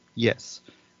goal? Yes.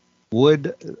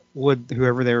 Would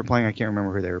whoever they were playing, I can't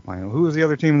remember who they were playing. Who was the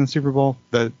other team in the Super Bowl?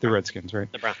 The Redskins, right?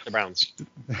 The Browns.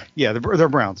 Yeah, they're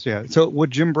Browns. Yeah. So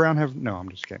would Jim Brown have? No, I'm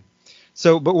just kidding.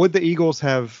 So, but would the Eagles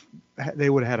have? They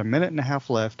would have had a minute and a half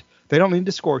left. They don't need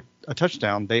to score a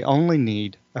touchdown. They only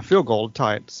need a field goal to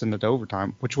tie it, send it to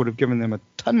overtime, which would have given them a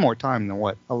ton more time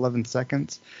than 11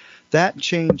 seconds. That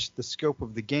changed the scope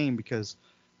of the game because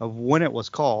of when it was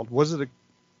called. Was it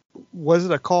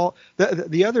a call?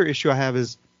 The other issue I have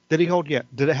is, did he hold? Yeah.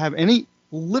 Did it have any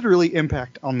literally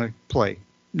impact on the play?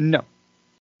 No.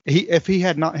 If he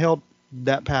had not held,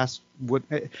 that pass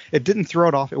it didn't throw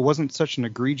it off. It wasn't such an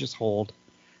egregious hold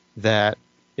that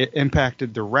it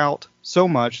impacted the route so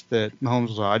much that Mahomes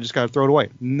was like, I just got to throw it away.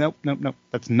 Nope.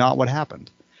 That's not what happened.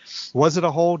 Was it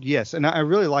a hold? Yes. And I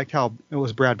really liked how it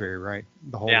was Bradbury, right?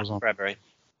 The hold was on. Bradbury.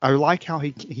 I like how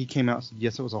he came out and said,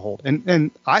 yes, it was a hold.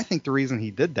 And I think the reason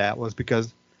he did that was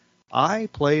because I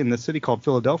play in the city called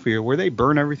Philadelphia, where they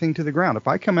burn everything to the ground. If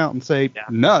I come out and say,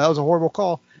 no, that was a horrible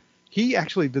call, he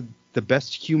actually did the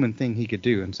best human thing he could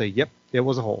do and say, yep, it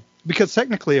was a hold. Because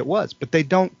technically it was, but they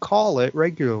don't call it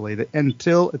regularly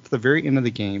until it's the very end of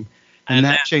the game. And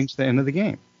that changed the end of the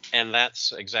game. And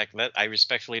that's exactly that. I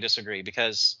respectfully disagree,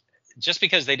 because just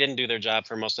because they didn't do their job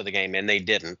for most of the game, and they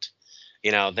didn't,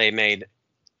 they made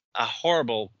a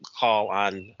horrible call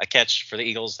on a catch for the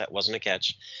Eagles that wasn't a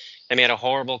catch. They made a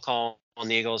horrible call on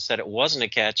the Eagles that it wasn't a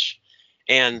catch,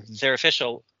 and their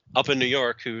official up in New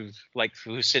York, who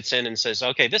sits in and says,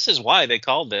 okay, this is why they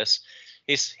called this.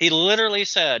 He literally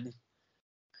said,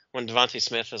 when Devontae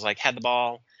Smith had the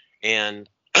ball, and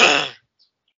I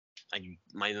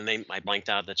blanked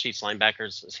out, the Chiefs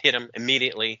linebackers hit him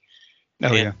immediately.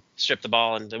 Stripped the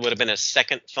ball, and it would have been a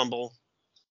second fumble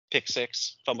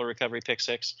recovery pick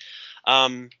six.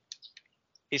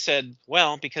 He said,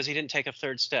 well, because he didn't take a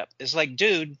third step. It's like,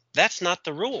 dude, that's not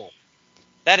the rule.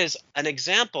 That is an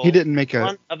example. He didn't make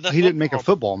a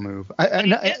football move.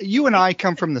 You and I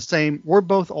come from the same. We're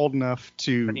both old enough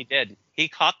to. But he did. He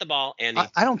caught the ball, and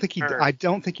I don't think he did. I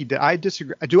don't think he did. I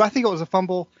disagree. Do I think it was a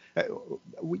fumble?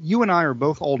 You and I are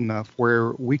both old enough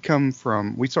where we come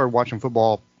from. We started watching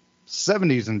football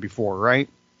 70s and before, right?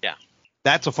 Yeah.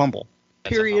 That's a fumble.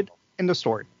 Period. End of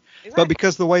story. Exactly. But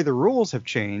because the way the rules have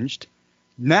changed,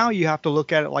 now you have to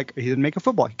look at it like he didn't make a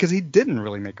football, because he didn't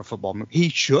really make a football move. He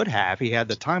should have. He had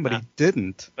the time, but he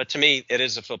didn't. But to me, it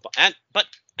is a football. But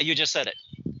you just said it.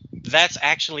 That's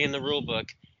actually in the rule book.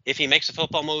 If he makes a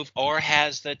football move or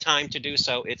has the time to do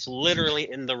so, it's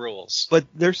literally in the rules. But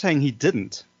they're saying he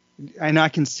didn't, and I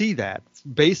can see that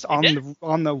based on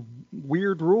the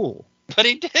weird rule. But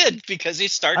he did, because he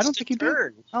starts to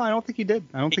turn. No, I don't think he did.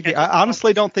 I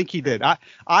honestly don't think he did.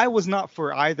 I was not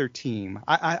for either team.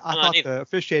 I thought the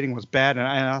officiating was bad,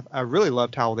 and I really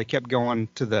loved how they kept going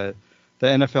to the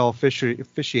NFL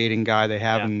officiating guy they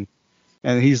have, and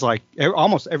he's like,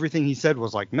 almost everything he said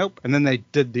was like, nope. And then they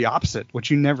did the opposite,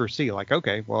 which you never see. Like,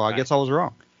 okay, well, I guess I was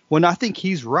wrong. Well, I think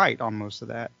he's right on most of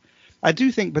that. I do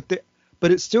think,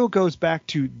 but it still goes back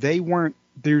to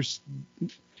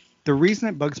the reason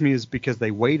it bugs me is because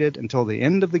they waited until the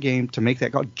end of the game to make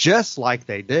that call, just like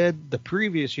they did the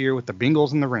previous year with the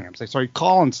Bengals and the Rams. They started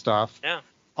calling stuff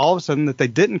all of a sudden that they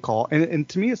didn't call. And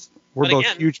to me, we're both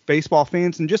huge baseball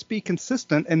fans, and just be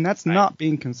consistent, and that's not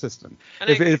being consistent.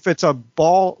 If it's a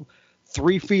ball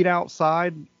 3 feet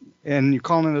outside and you're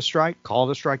calling it a strike, call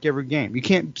it a strike every game. You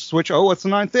can't switch, it's the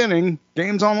 9th inning,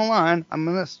 game's on the line.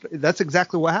 That's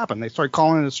exactly what happened. They started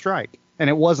calling it a strike, and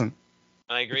it wasn't.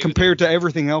 I agree. Compared to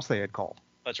everything else they had called.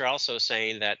 But you're also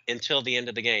saying that until the end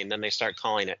of the game, then they start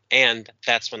calling it, and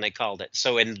that's when they called it.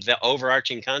 So in the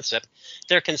overarching concept,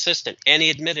 they're consistent. And he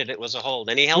admitted it was a hold,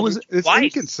 and he held him twice. It's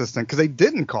inconsistent because they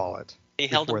didn't call it. He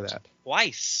held him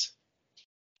twice.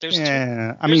 There's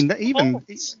there's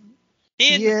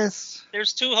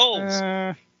 2 holds.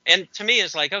 And to me,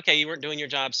 it's like, okay, you weren't doing your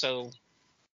job, so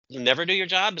you never do your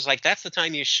job. It's like, that's the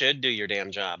time you should do your damn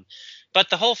job. But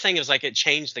the whole thing is like, it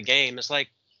changed the game. It's like,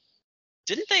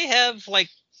 didn't they have like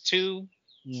 2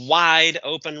 wide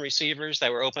open receivers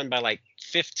that were open by like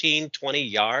 15, 20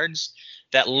 yards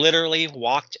that literally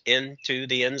walked into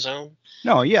the end zone?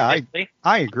 No, yeah,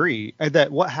 I agree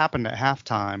that what happened at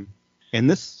halftime, and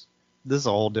this is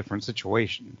a whole different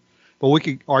situation. But we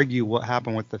could argue what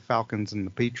happened with the Falcons and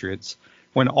the Patriots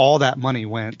when all that money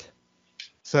went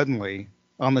suddenly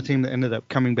on the team that ended up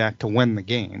coming back to win the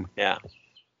game. Yeah.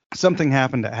 Something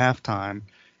happened at halftime,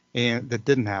 and that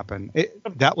didn't happen.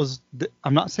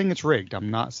 I'm not saying it's rigged.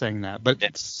 I'm not saying that.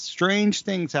 But strange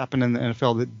things happen in the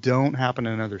NFL that don't happen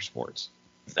in other sports.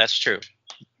 That's true.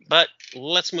 But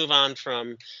let's move on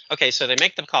from – okay, so they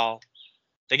make the call.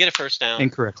 They get a first down.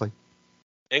 Incorrectly.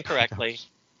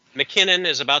 McKinnon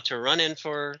is about to run in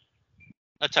for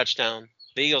a touchdown.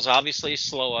 The Eagles obviously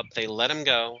slow up. They let him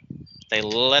go. They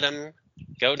let him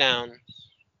go down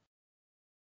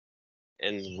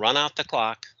and run out the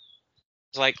clock.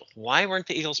 It's like, why weren't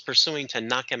the Eagles pursuing to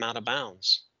knock him out of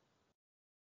bounds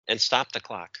and stop the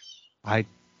clock?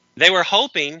 They were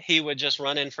hoping he would just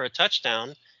run in for a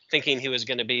touchdown, thinking he was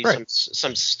going to be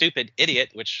some stupid idiot,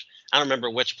 which I don't remember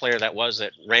which player that was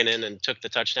that ran in and took the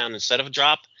touchdown instead of a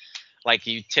drop, like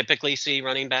you typically see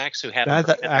running backs who have.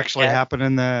 That actually happened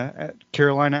in the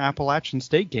Carolina Appalachian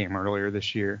State game earlier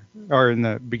this year, or in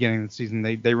the beginning of the season.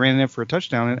 They ran in for a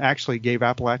touchdown and actually gave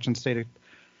Appalachian State a.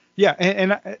 Yeah,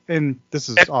 and this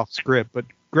is off script, but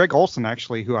Greg Olsen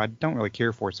actually, who I don't really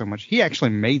care for so much, he actually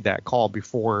made that call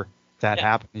before that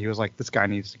happened. He was like, this guy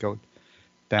needs to go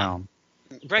down.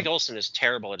 Greg Olsen is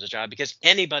terrible at his job because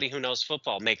anybody who knows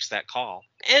football makes that call.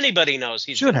 Anybody knows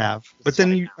he should have. But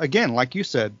then again, like you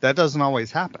said, that doesn't always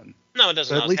happen. No, it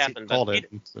doesn't always happen. But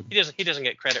he doesn't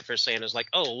get credit for saying it's like,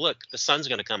 oh, look, the sun's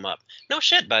going to come up. No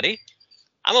shit, buddy.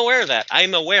 I'm aware of that.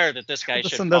 I'm aware that this guy the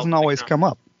sun doesn't always come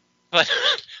up.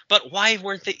 But why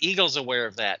weren't the Eagles aware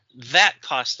of that? That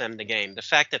cost them the game. The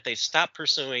fact that they stopped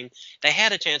pursuing, they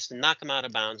had a chance to knock him out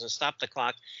of bounds and stop the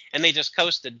clock, and they just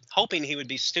coasted, hoping he would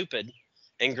be stupid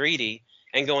and greedy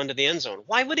and go into the end zone.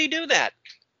 Why would he do that?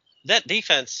 That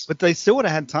defense. But they still would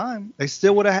have had time. They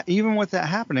still would have, even with that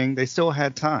happening, they still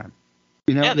had time.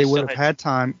 They would have had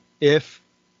time if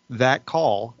that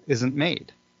call isn't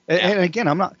made. And again,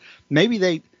 I'm not. Maybe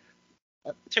they.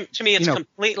 To me, it's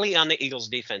completely on the Eagles'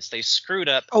 defense. They screwed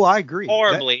up. Oh, I agree.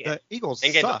 Horribly. The Eagles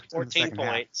and gave up 14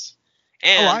 points.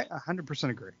 And, I 100%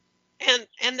 agree.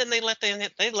 And then they let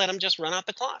them just run out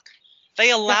the clock. They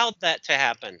allowed that to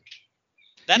happen.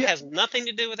 That has nothing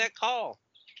to do with that call.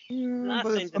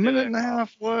 But a minute and a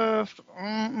half left.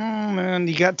 Man,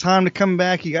 you got time to come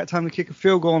back. You got time to kick a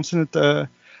field goal and send it to.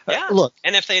 Look.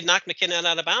 And if they had knocked McKinnon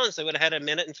out of bounds, they would have had a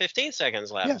minute and 15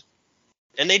 seconds left. Yeah.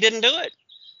 And they didn't do it.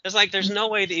 It's like there's no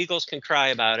way the Eagles can cry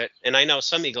about it. And I know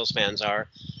some Eagles fans are.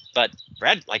 But,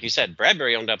 like you said,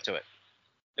 Bradbury owned up to it.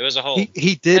 It was a whole.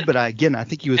 He did, but I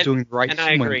think he was doing the right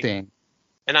human thing.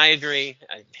 And I agree.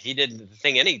 He did the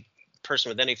thing any person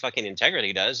with any fucking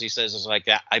integrity does. He says, it's like,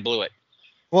 I blew it.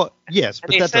 Well, yes,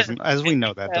 but that doesn't, as we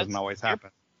know, that doesn't always happen.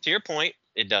 To your point,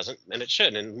 it doesn't, and it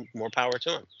should, and more power to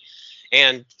him.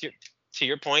 And to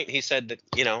your point, he said that,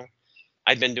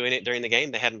 I'd been doing it during the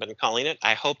game. They hadn't been calling it.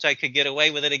 I hoped I could get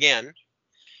away with it again.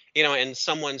 And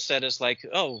someone said, it's like,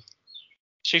 oh,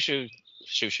 Schuster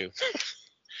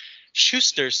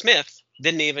Smith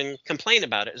didn't even complain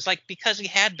about it. It's like, because he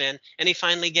had been, and he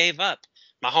finally gave up.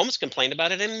 Mahomes complained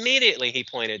about it immediately. He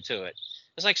pointed to it.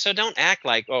 It's like, so don't act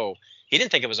like, oh, he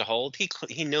didn't think it was a hold. He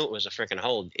knew it was a freaking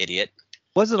hold, idiot.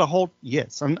 Was it a hold?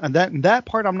 Yes. And that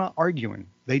part I'm not arguing.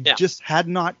 They just had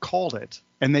not called it,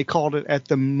 and they called it at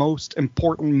the most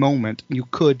important moment you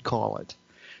could call it.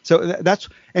 So that's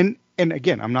and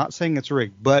again, I'm not saying it's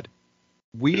rigged, but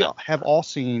we have all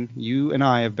seen, you and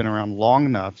I have been around long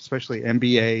enough, especially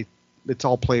NBA, it's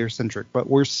all player centric, but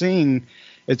we're seeing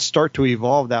it start to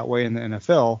evolve that way in the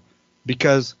NFL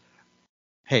because,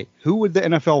 hey, who would the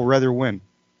NFL rather win?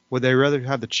 Would they rather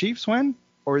have the Chiefs win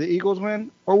or the Eagles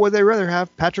win, or would they rather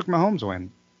have Patrick Mahomes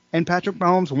win? And Patrick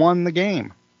Mahomes won the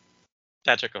game.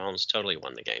 Patrick Mahomes totally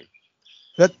won the game.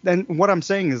 And what I'm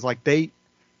saying is, like,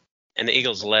 and the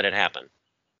Eagles let it happen.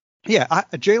 Yeah,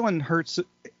 Jalen Hurts,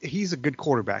 he's a good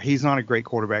quarterback. He's not a great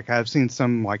quarterback. I've seen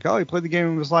some like, he played the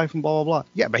game of his life and blah, blah, blah.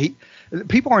 Yeah, but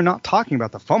people are not talking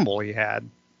about the fumble he had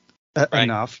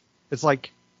enough. It's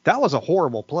like, that was a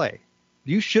horrible play.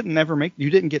 You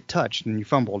didn't get touched and you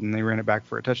fumbled and they ran it back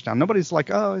for a touchdown. Nobody's like,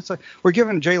 it's like, we're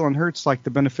giving Jalen Hurts like the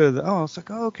benefit of it's like,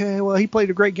 okay, well, he played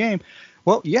a great game.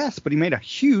 Well, yes, but he made a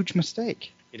huge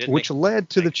mistake, which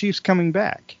led to the Chiefs coming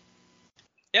back.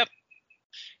 Yep.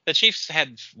 The Chiefs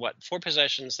had, 4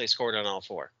 possessions? They scored on all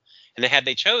 4. And had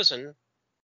they chosen,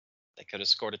 they could have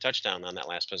scored a touchdown on that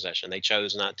last possession. They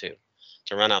chose not to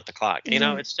run out the clock.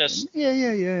 It's just...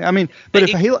 Yeah. I mean, but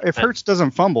if Hurts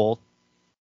doesn't fumble,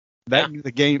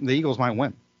 the Eagles might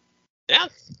win. Yeah.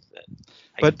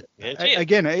 But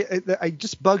again, it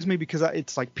just bugs me because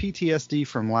it's like PTSD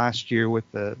from last year with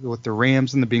the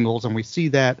Rams and the Bengals, and we see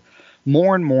that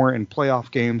more and more in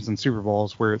playoff games and Super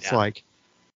Bowls where it's like,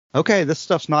 okay, this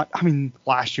stuff's not. I mean,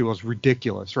 last year was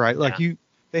ridiculous, right? Like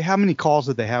how many calls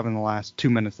did they have in the last 2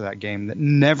 minutes of that game that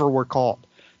never were called?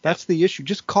 That's the issue.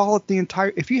 Just call it the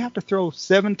entire. If you have to throw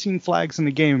 17 flags in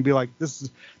the game and be like,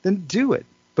 then do it.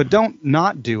 But don't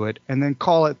not do it and then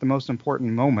call it the most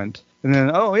important moment. And then,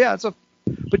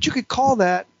 but you could call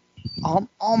that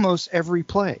almost every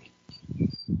play.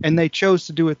 And they chose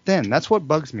to do it then. That's what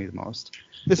bugs me the most.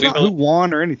 It's not who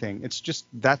won or anything. It's just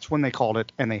that's when they called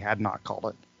it and they had not called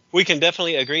it. We can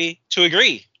definitely agree to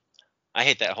agree. I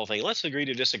hate that whole thing. Let's agree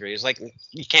to disagree. It's like,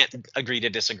 you can't agree to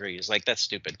disagree. It's like, that's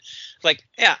stupid. It's like,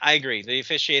 yeah, I agree. The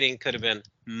officiating could have been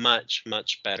much,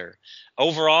 much better.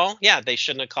 Overall, they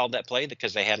shouldn't have called that play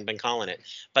because they hadn't been calling it.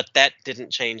 But that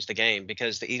didn't change the game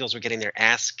because the Eagles were getting their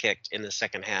ass kicked in the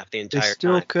second half the entire time. They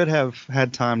still could have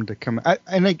had time to come.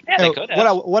 They could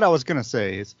have. What I was going to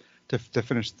say is, to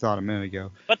finish the thought a minute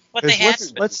ago. But they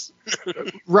hadn't.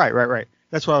 Right.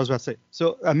 That's what I was about to say.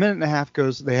 So a minute and a half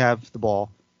goes, they have the ball.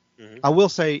 Mm-hmm. I will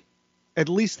say, at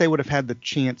least they would have had the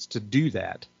chance to do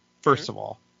that, first of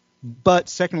all. But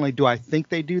secondly, do I think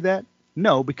they do that?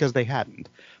 No, because they hadn't.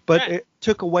 But it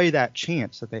took away that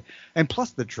chance and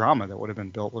plus the drama that would have been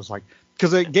built was like,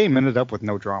 because the game ended up with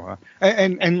no drama.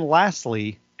 And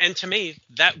lastly. And to me,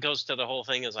 that goes to the whole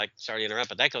thing is like, sorry to interrupt,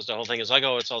 but that goes to the whole thing is like,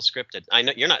 it's all scripted. I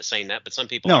know you're not saying that, but some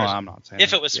people are. No, I'm not saying that.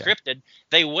 If it was scripted,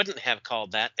 they wouldn't have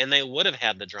called that and they would have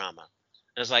had the drama.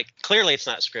 It's like, clearly it's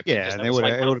not scripted. Yeah, and it would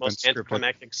have been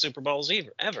anticlimactic Super Bowls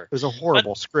ever. It was a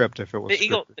horrible script if it was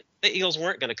scripted. The Eagles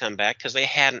weren't going to come back because they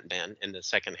hadn't been in the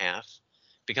second half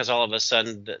because all of a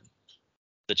sudden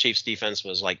the Chiefs defense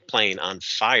was like playing on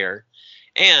fire.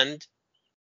 And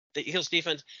the Eagles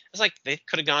defense, it's like they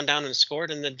could have gone down and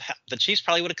scored and the Chiefs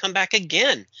probably would have come back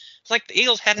again. It's like the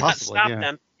Eagles had not stopped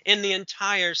them in the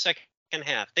entire second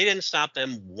half. They didn't stop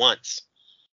them once.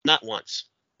 Not once.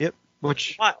 Yep.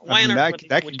 Which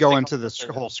that could go into this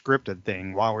whole scripted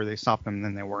thing. Why were they stopping them and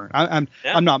then they weren't?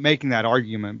 I'm not making that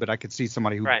argument, but I could see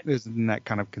somebody who is in that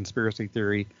kind of conspiracy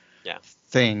theory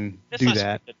thing do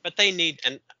that. Scripted, but they need,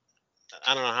 and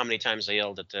I don't know how many times they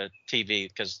yelled at the TV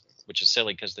which is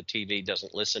silly because the TV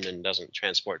doesn't listen and doesn't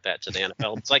transport that to the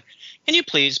NFL. It's like, can you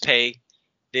please pay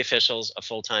the officials a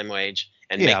full-time wage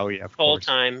and make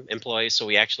full-time employees so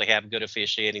we actually have good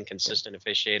officiating, consistent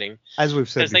officiating? As we've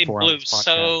said before, because they blew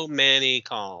so many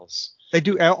calls. They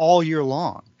do all year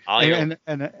long. And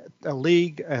a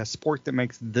league, a sport that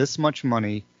makes this much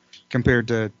money compared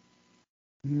to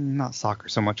not soccer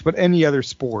so much, but any other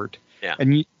sport. Yeah.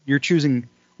 And you're choosing.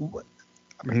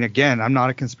 I mean, again, I'm not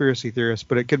a conspiracy theorist,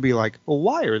 but it could be like, well,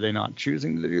 why are they not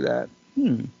choosing to do that?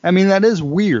 I mean, that is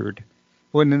weird.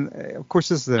 Of course,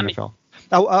 this is the NFL.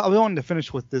 I wanted to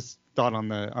finish with this thought on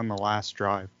the last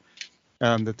drive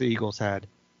that the Eagles had.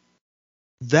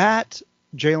 That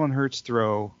Jalen Hurts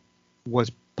throw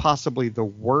was possibly the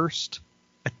worst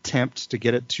attempt to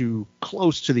get it too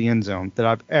close to the end zone that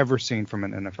I've ever seen from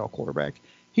an NFL quarterback.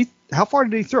 How far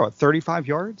did he throw it? 35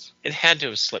 yards? It had to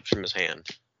have slipped from his hand.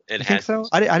 I think so.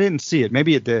 I didn't see it.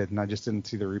 Maybe it did, and I just didn't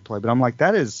see the replay. But I'm like,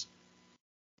 that is.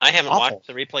 I haven't awful. Watched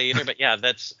the replay either, but yeah,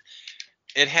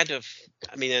 it had to have.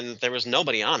 I mean, and there was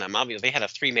nobody on him. Obviously, they had a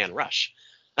 3-man rush.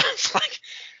 It's like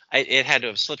it had to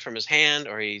have slipped from his hand,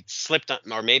 or he slipped on,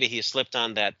 or maybe he slipped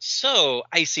on that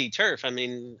icy turf. I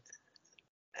mean,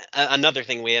 another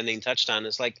thing we hadn't even touched on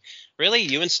is like, really,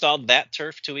 you installed that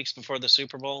turf 2 weeks before the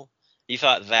Super Bowl? You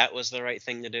thought that was the right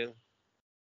thing to do?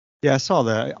 Yeah, I saw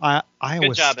that. Iowa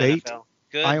Good job, State. NFL.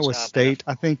 Good Iowa job, State,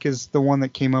 I think, is the one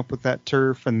that came up with that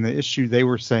turf, and the issue they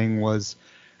were saying was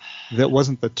that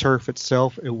wasn't the turf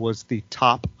itself; it was the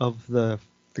top of the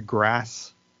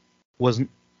grass wasn't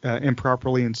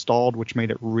improperly installed, which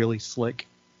made it really slick.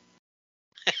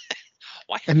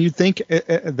 Why? And you'd think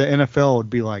the NFL would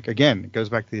be like, again, it goes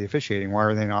back to the officiating. Why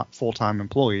are they not full-time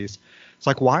employees? It's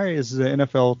like, why is the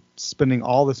NFL spending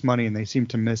all this money and they seem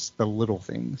to miss the little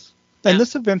things? And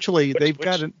this eventually, they're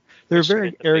a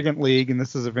very arrogant league, and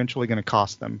this is eventually going to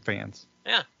cost them fans.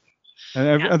 Yeah.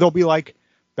 And they'll be like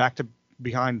back to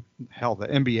behind, hell, the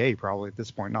NBA probably at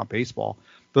this point, not baseball.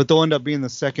 But they'll end up being the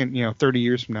second, 30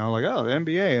 years from now, like, oh, the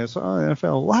NBA, the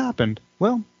NFL, what happened?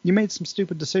 Well, you made some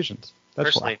stupid decisions. That's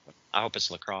Personally, I hope it's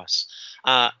lacrosse.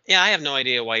 I have no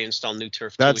idea why you install new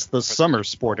turf. That's the summer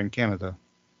sport in Canada.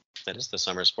 That is the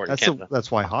summer sport in Canada.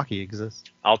 That's why hockey exists.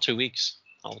 All 2 weeks.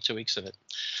 All 2 weeks of it.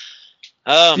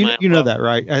 Oh, you know that,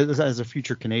 right? As a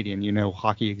future Canadian, you know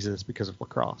hockey exists because of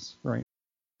lacrosse, right?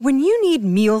 When you need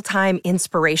mealtime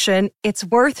inspiration, it's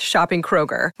worth shopping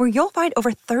Kroger, where you'll find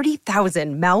over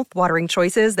 30,000 mouth-watering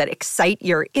choices that excite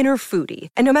your inner foodie.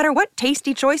 And no matter what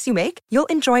tasty choice you make, you'll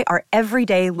enjoy our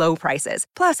everyday low prices,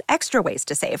 plus extra ways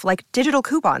to save, like digital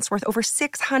coupons worth over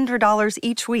 $600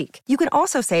 each week. You can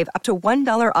also save up to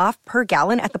 $1 off per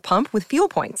gallon at the pump with fuel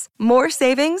points. More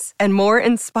savings and more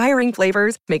inspiring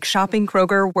flavors make shopping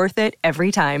Kroger worth it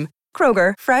every time.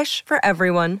 Kroger, fresh for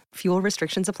everyone. Fuel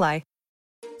restrictions apply.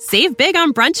 Save big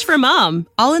on brunch for mom,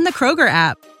 all in the Kroger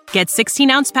app. Get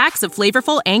 16-ounce packs of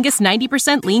flavorful Angus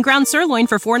 90% lean ground sirloin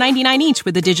for $4.99 each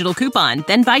with a digital coupon.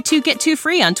 Then buy 2, get 2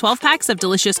 free on 12 packs of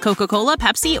delicious Coca-Cola,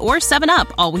 Pepsi, or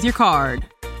 7-Up, all with your card.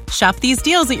 Shop these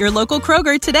deals at your local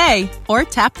Kroger today, or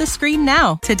tap the screen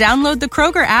now to download the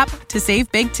Kroger app to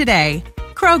save big today.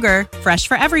 Kroger, fresh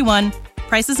for everyone.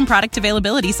 Prices and product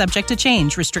availability subject to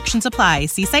change. Restrictions apply.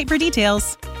 See site for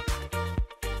details.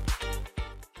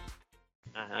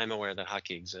 I'm aware that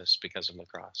hockey exists because of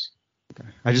lacrosse. Okay.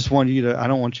 I just want you to. I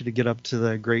don't want you to get up to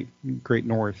the great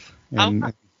north.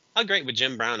 And, how great would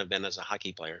Jim Brown have been as a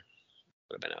hockey player?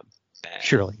 Would have been a bad.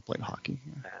 Surely he played hockey.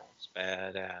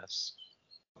 Yeah. Badass.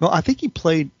 Well, I think he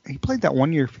played that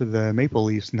one year for the Maple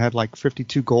Leafs and had like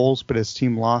 52 goals, but his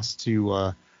team lost to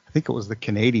I think it was the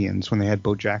Canadians when they had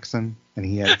Bo Jackson and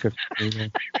he had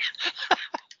 53.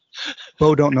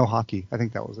 Bo don't know hockey. I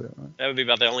think that was it. Right? That would be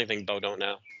about the only thing Bo don't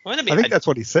know. I think that's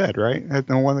what he said, right? At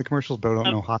one of the commercials, Bo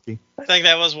don't know hockey. I think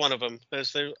that was one of them.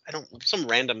 Some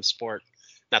random sport.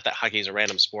 Not that hockey is a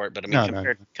random sport, but I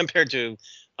mean compared to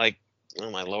like, oh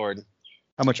my lord.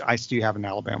 How much ice do you have in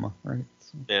Alabama, right?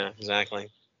 So. Yeah, exactly.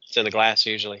 It's in the glass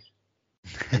usually.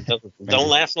 Don't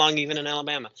last long even in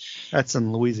Alabama. That's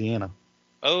in Louisiana.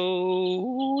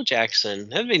 Oh, Jackson.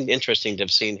 That'd be interesting to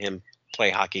have seen him play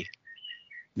hockey.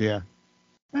 Yeah.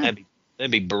 That'd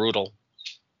be brutal.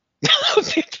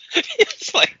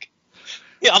 It's like,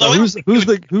 yeah. So who's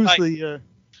the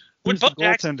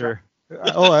goaltender?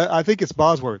 I think it's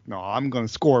Bosworth. No, I'm going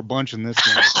to score a bunch in this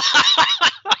game.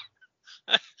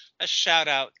 A shout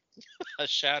out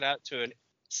to a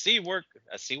Seaworks.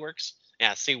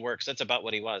 Yeah, Seaworks. That's about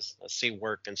what he was. A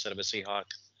Seawork instead of a Seahawk.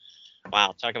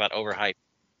 Wow, talk about overhype.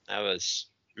 That was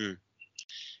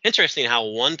interesting how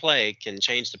one play can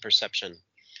change the perception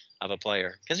of a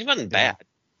player, because he wasn't bad.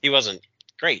 He wasn't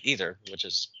great either, which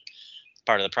is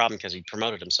part of the problem because he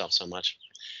promoted himself so much.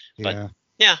 But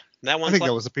that one. I think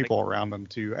that was the people around him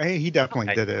too. Hey, he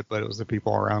definitely did it, but it was the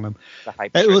people around him.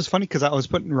 It was funny because I was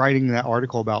writing that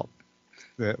article about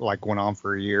that went on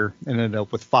for a year and ended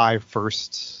up with five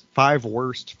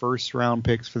worst first round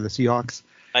picks for the Seahawks.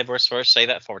 5 worst first. Say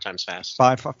that 4 times fast.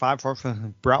 Five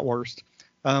bratwurst.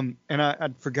 And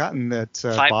I'd forgotten that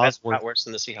 5 Bosworth. bratwurst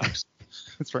than the Seahawks.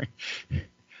 That's right.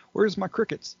 Where's my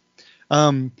crickets?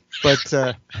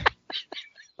 But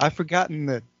I've forgotten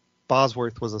that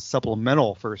Bosworth was a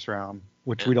supplemental first round,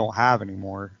 which we don't have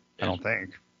anymore. I don't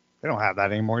think they don't have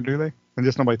that anymore, do they? And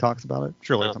just nobody talks about it.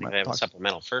 Surely I don't think they have a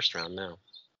supplemental first round now.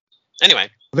 Anyway,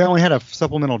 they only had a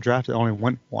supplemental draft that only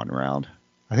went one round.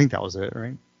 I think that was it,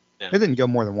 right? Yeah. It didn't go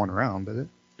more than one round, did it?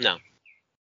 No,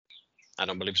 I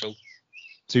don't believe so.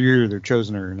 So you're either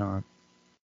chosen or not.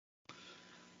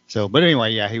 So, but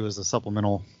anyway, yeah, he was a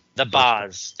supplemental. The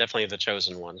Boz, definitely the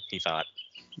chosen one, he thought.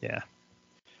 Yeah.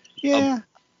 Yeah.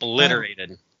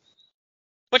 Obliterated.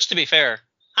 Which, to be fair,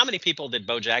 how many people did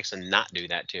Bo Jackson not do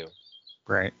that to?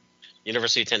 Right.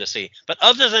 University of Tennessee. But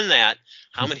other than that,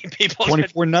 how many people?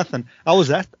 24-0. I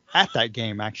was at that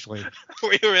game, actually.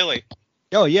 Were you really?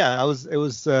 Oh yeah, it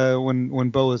was when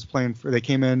Bo was playing for. They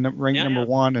came in ranked number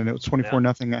 1, and it was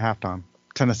 24-0 at halftime.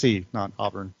 Tennessee, not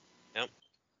Auburn. Yep.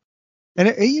 And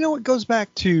it goes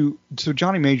back to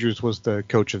Johnny Majors was the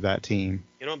coach of that team.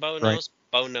 You know what Bo right? knows?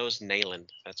 Bo knows Nayland.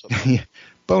 That's what Bo knows.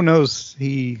 Bo knows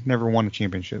he never won a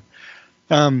championship.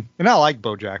 And I like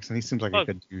Bo Jackson. He seems like a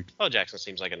good dude. Bo Jackson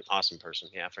seems like an awesome person.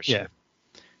 Yeah, for sure. Yeah.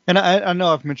 And I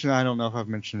know I've mentioned, I don't know if I've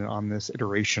mentioned it on this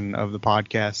iteration of the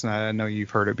podcast, and I know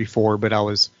you've heard it before, but I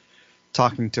was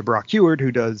talking to Brock Heward,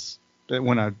 who does,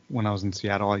 when I was in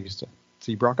Seattle, I used to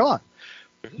see Brock a lot.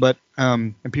 Mm-hmm. But,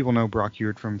 and people know Brock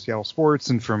Heward from Seattle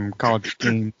sports and from college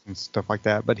games and stuff like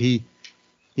that. But he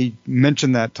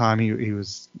mentioned that time he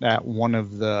was at one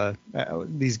of the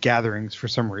these gatherings for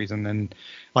some reason, and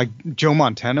like Joe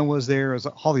Montana was there, as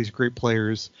all these great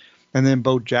players. And then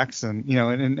Bo Jackson,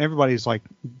 and everybody's like,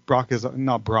 Brock is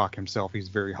not Brock himself. He's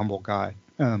a very humble guy,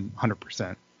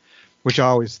 100%, which I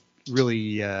always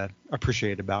really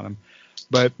appreciate about him.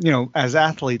 But, as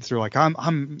athletes, they're like,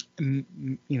 I'm the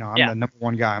number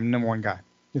one guy. I'm the number one guy.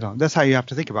 That's how you have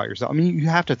to think about yourself. I mean, you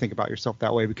have to think about yourself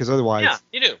that way, because otherwise, yeah,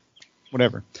 you do.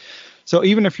 Whatever. So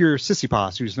even if you're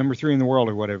Sissipas, who's number 3 in the world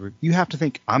or whatever, you have to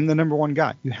think, I'm the number one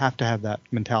guy. You have to have that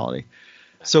mentality.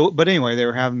 So, but anyway, they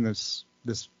were having this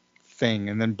thing,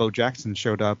 and then Bo Jackson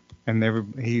showed up, and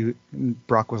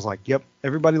Brock was like, "Yep."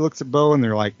 Everybody looks at Bo, and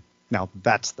they're like, "Now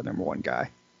that's the number one guy."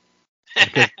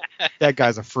 Because that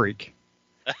guy's a freak.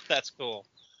 That's cool,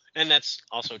 and that's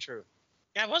also true.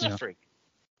 Yeah, I was a freak.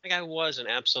 The guy was an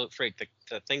absolute freak.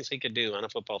 The things he could do on a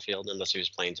football field, unless he was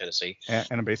playing Tennessee,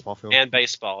 and a baseball field, and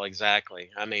baseball, exactly.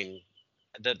 I mean,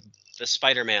 the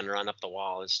Spider-Man run up the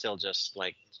wall is still just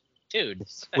like, dude,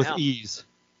 with hell? Ease.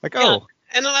 Like, yeah.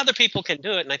 And then other people can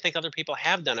do it, and I think other people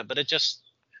have done it, but I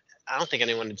don't think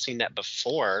anyone had seen that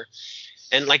before.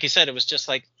 And like you said, it was just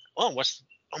like, oh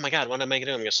my God, what am I going to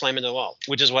do? I'm going to slam into the wall,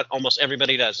 which is what almost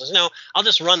everybody does. No, I'll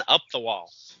just run up the wall.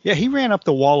 Yeah, he ran up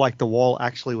the wall like the wall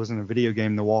actually was in a video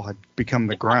game. The wall had become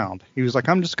the ground. He was like,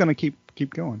 I'm just going to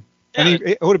keep going. Yeah. And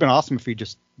it would have been awesome if he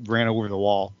just ran over the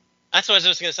wall. That's what I was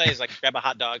just going to say, is like grab a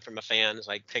hot dog from a fan, is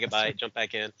like take a bite, jump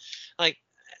back in. Like,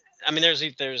 I mean, there's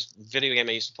video game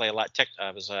I used to play a lot.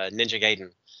 It was Ninja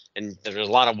Gaiden, and there was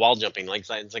a lot of wall jumping. Like,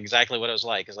 it's exactly what it was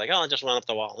like. It's like, oh, I just run up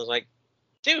the wall. I was like,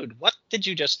 dude, what did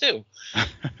you just do?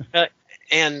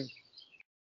 And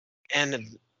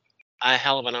a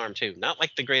hell of an arm too. Not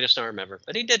like the greatest arm ever,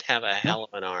 but he did have a hell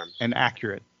of an arm. And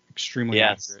accurate, extremely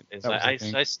accurate.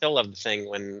 I still love the thing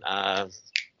when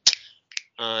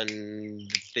on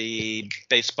the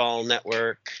baseball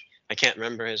network, I can't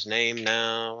remember his name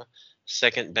now.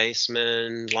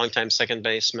 Longtime second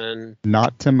baseman.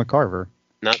 Not Tim McCarver.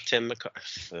 Not Tim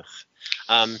McCarver.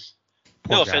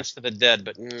 No offense to the dead,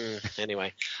 but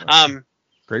anyway.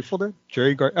 Grateful Dead?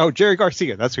 Jerry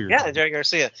Garcia. That's who you're talking about. Jerry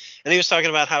Garcia. And he was talking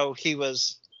about how he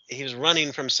was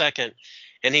running from second,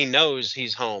 and he knows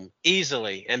he's home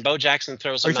easily. And Bo Jackson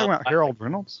throws him out. Are you talking about Harold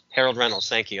Reynolds? Harold Reynolds,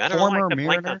 thank you. I don't Former know.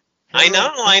 Mariner? I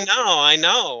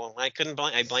know.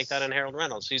 I blanked out on Harold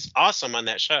Reynolds. He's awesome on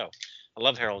that show. I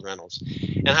love Harold Reynolds.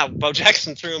 And how Bo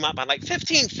Jackson threw him out by like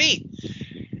 15 feet.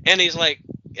 And he's like,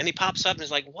 and he pops up and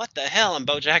he's like, what the hell? And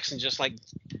Bo Jackson just like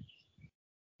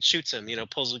shoots him,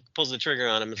 pulls the trigger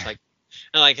on him. It's like,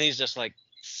 and he's just like,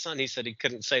 son, he said he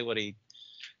couldn't say what he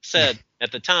said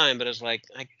at the time, but it's like,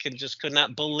 I could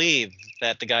not believe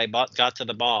that the guy got to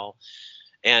the ball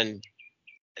and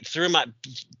threw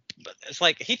it's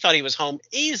like he thought he was home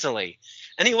easily,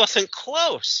 and he wasn't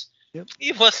close. Yep.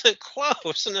 He wasn't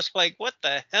close, and it's like, what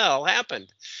the hell happened?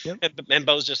 Yep. And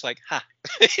Bo's just like, ha.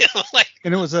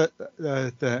 And it was I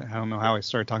don't know how I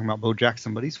started talking about Bo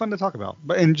Jackson, but he's fun to talk about.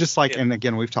 But and just like, and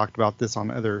again, we've talked about this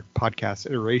on other podcast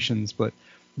iterations, but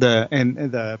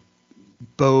the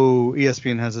Bo,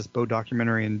 ESPN has this Bo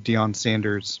documentary, and Deion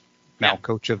Sanders, now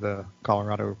coach of the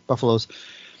Colorado Buffaloes,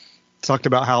 talked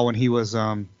about how when he was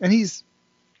and he's,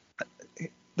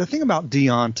 the thing about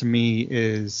Deion to me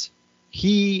is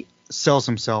he sells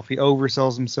himself. He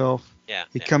oversells himself.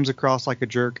 He comes across like a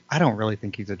jerk. I don't really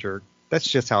think he's a jerk. That's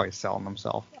just how he's selling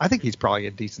himself. I think he's probably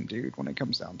a decent dude when it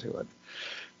comes down to it.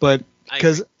 But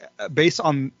because based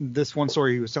on this one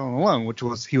story he was telling alone, which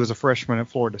was he was a freshman at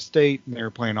Florida State and they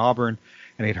were playing Auburn,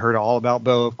 and he'd heard all about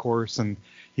Bo, of course, and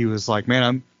he was like,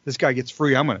 man, this guy gets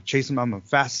free. I'm going to chase him. I'm the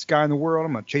fastest guy in the world.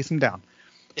 I'm going to chase him down.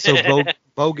 So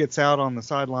Bo gets out on the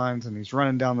sidelines, and he's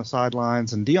running down the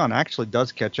sidelines, and Deion actually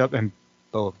does catch up, and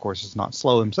Bo, of course, is not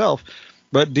slow himself,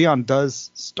 but Deion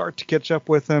does start to catch up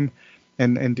with him,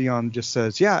 and Deion just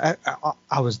says, yeah,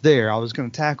 I was there. I was going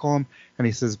to tackle him, and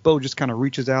he says, Bo just kind of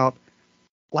reaches out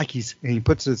like he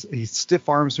stiff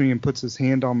arms me and puts his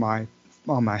hand on my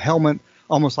helmet,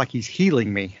 almost like he's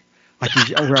healing me. Like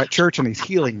we're at church and he's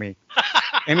healing me.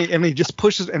 And he just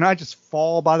pushes, and I just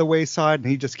fall by the wayside, and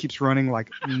he just keeps running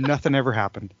like nothing ever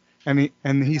happened. And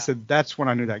he said that's when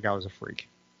I knew that guy was a freak.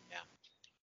 Yeah,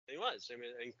 he was. I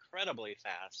mean, incredibly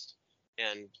fast,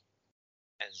 and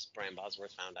as Brian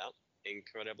Bosworth found out,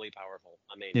 incredibly powerful.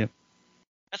 I mean,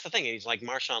 that's the thing. He's like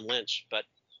Marshawn Lynch, but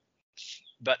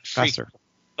freak, faster.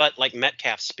 But like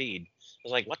Metcalf speed. I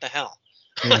was like, what the hell?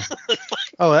 Yeah.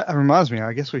 Oh, that reminds me.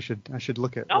 I guess I should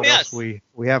look at what else we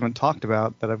haven't talked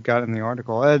about that I've got in the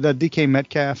article. The DK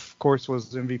Metcalf, of course,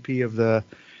 was MVP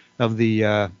of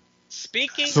the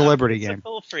Speaking celebrity of game.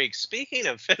 Physical freaks. Speaking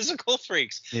of physical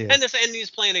freaks, Yeah. and he's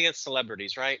playing against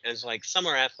celebrities, right? And it's like some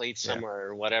are athletes, some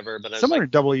are whatever, but some are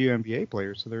WNBA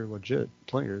players, so they're legit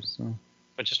players. So.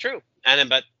 Which is true.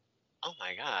 But oh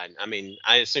my God, I mean,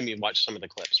 I assume you watched some of the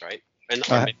clips, right? And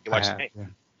maybe you watched the game. Yeah.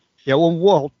 Yeah,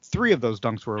 well, 3 of those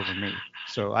dunks were over me,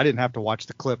 so I didn't have to watch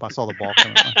the clip. I saw the ball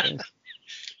coming at my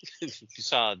face. You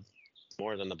saw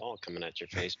more than the ball coming at your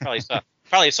face.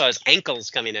 Probably saw his ankles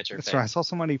coming at your face. That's right. I saw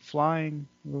somebody flying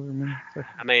over me.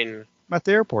 I mean, I'm at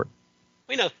the airport.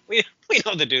 we know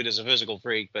the dude is a physical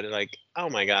freak, but like, oh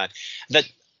my God, the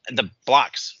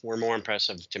blocks were more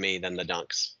impressive to me than the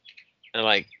dunks. And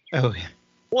like, Oh yeah.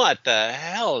 what the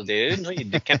hell, dude? What, you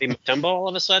Kempi Mutombo all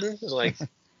of a sudden? It's like,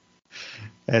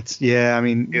 That's I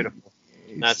mean, beautiful.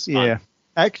 That's fun. yeah.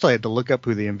 I actually had to look up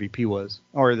who the MVP was,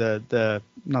 or the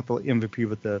not the MVP,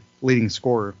 but the leading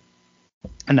scorer,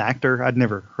 an actor. I'd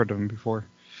never heard of him before.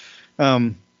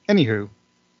 Anywho,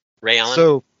 Ray Allen.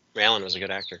 So Ray Allen was a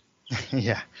good actor.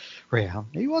 yeah, Ray Allen.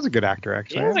 He was a good actor,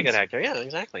 actually. He was a good actor. Yeah,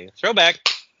 exactly. Throwback.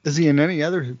 Is he in any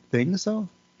other things though?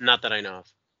 Not that I know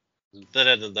of.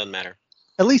 That doesn't matter.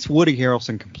 At least Woody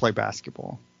Harrelson can play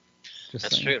basketball. Just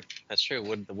That's saying. true. That's true.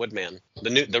 The Woodman,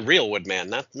 the real Woodman,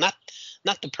 not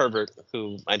the pervert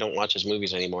who I don't watch his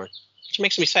movies anymore, which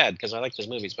makes me sad because I like his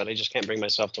movies, but I just can't bring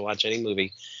myself to watch any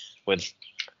movie with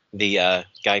the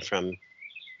guy from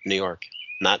New York,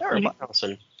 not Woody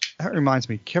Harrelson. That reminds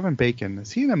me, Kevin Bacon.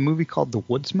 Is he in a movie called The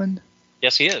Woodsman?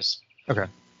 Yes, he is. Okay.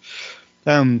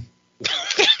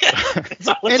 It's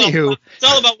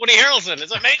all about Woody Harrelson.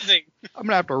 It's amazing. I'm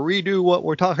gonna have to redo what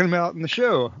we're talking about in the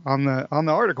show on the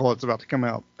article that's about to come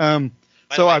out. By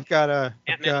So the way, I've got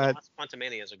Ant-Man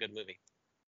Quantumania is a good movie.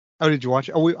 Oh, did you watch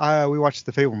it? Oh, we watched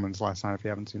The Fablemans last night. If you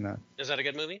haven't seen that, Is that a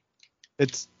good movie?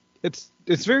 it's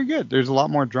very good. There's a lot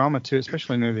more drama to it,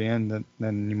 especially near the end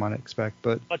than you might expect.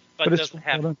 But it's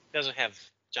does it have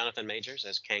Jonathan Majors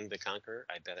as Kang the Conqueror?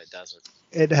 I bet it doesn't.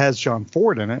 it has John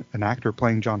Ford in it, an actor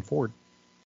playing John Ford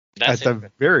That's at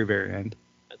the very, very end.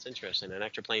 That's interesting. An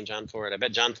actor playing John Ford. I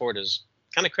bet John Ford is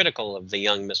kind of critical of the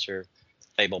young Mr.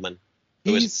 Fableman.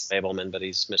 Who is Fableman, but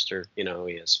he's Mr. You know who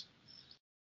he is.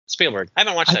 Spielberg. I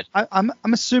haven't watched that.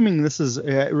 I'm assuming this is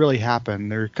it really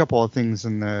happened. There are a couple of things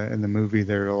in the movie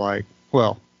that are like,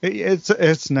 well, it's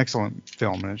an excellent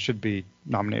film and it should be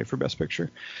nominated for Best Picture.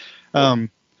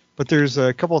 But there's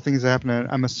a couple of things that happen.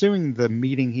 I'm assuming the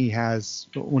meeting he has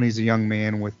when he's a young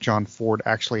man with John Ford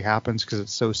actually happens because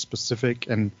it's so specific.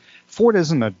 And Ford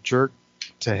isn't a jerk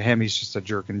to him. He's just a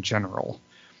jerk in general.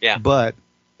 Yeah. But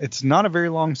it's not a very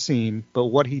long scene. But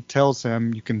what he tells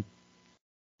him, you can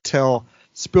tell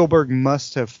Spielberg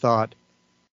must have thought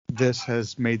this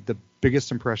has made the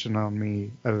biggest impression on me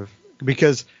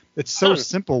because it's so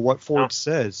simple what Ford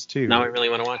says too. Now I really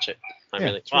want to watch it. I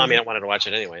wanted to watch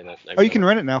it anyway. You can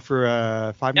rent it now for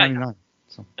 $5.99.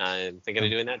 So. I'm thinking of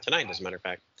doing that tonight, as a matter of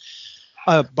fact.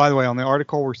 By the way, on the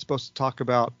article, we're supposed to talk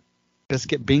about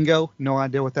Biscuit Bingo. No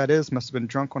idea what that is. Must have been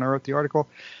drunk when I wrote the article.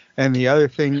 And the other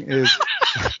thing is,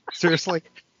 seriously,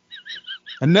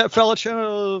 Annette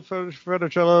Felicello,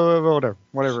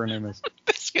 whatever her name is.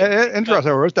 Interesting.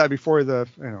 I wrote that before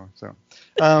so.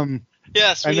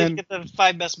 Yes, we need to get the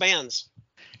 5 best bands.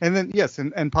 And then yes,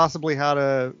 and possibly how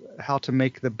to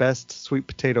make the best sweet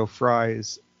potato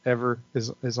fries ever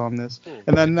is on this.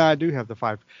 And then I do have the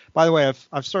 5. By the way,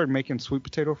 I've started making sweet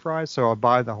potato fries, so I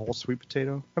buy the whole sweet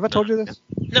potato. Have I told you this?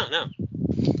 No.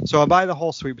 So I buy the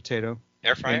whole sweet potato.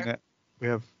 Air fryer? We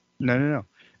have no.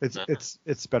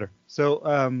 It's better. So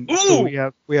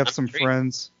so we have some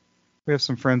friends. We have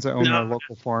some friends that own our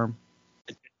local farm.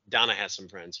 Donna has some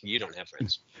friends. You don't have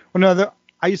friends. Well, no,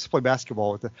 I used to play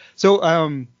basketball with it.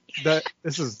 So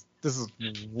this is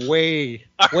way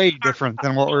different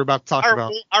than what we're about to talk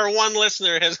about. Our one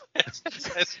listener has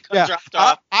dropped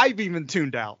off. I've even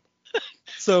tuned out.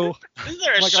 So is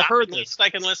there a shopping list I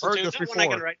can listen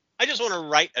to? I just want to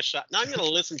write a shop. Now I'm going to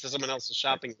listen to someone else's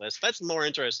shopping list. That's more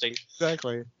interesting.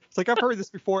 Exactly. It's like I've heard this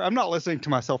before. I'm not listening to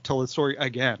myself tell the story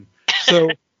again. So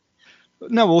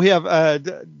No, well, we have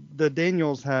the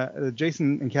Daniels.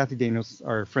 Jason and Kathy Daniels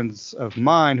are friends of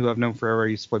mine who I've known forever. I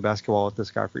used to play basketball with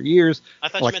this guy for years. I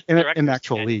thought like you meant the directors, in the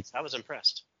actual the league. I was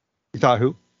impressed. You thought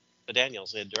who? The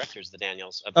Daniels, the directors, the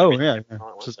Daniels. Of Oh everything yeah.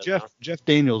 all at So once. Jeff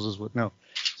Daniels is with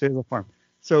Sable Farm.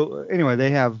 So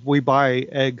anyway, we buy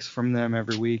eggs from them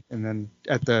every week, and then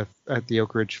at the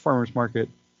Oak Ridge Farmers Market.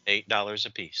 $8 a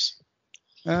piece.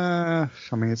 I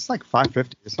mean, it's like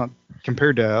 $5.50. It's not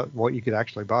compared to what you could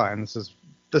actually buy, and this is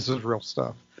real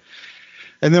stuff.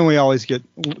 And then we always get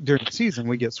during the season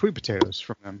we get sweet potatoes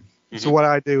from them. Mm-hmm. So what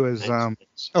I do is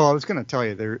Nice. I was going to tell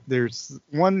you there's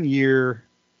one year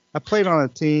I played on a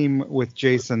team with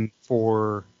Jason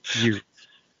for years,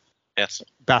 Yes.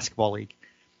 basketball league,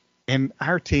 and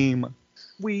our team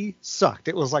we sucked.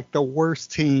 It was like the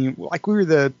worst team. Like we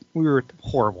were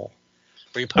horrible.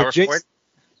 Were you power Jason- forward?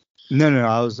 No,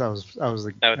 I was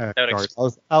the That would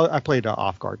guard. I played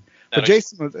off guard. But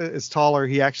Jason is taller.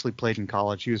 He actually played in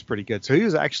college. He was pretty good. So he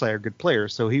was actually a good player.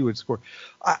 So he would score.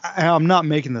 I'm not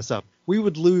making this up. We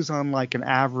would lose on like an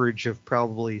average of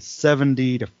probably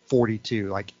 70 to 42,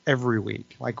 like every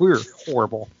week. Like we were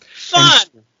horrible. Fun.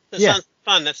 That yeah. sounds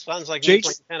fun. That sounds like me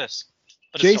playing tennis.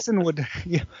 But it's Jason would,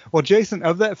 yeah. Well, Jason,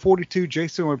 of that 42,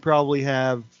 Jason would probably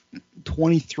have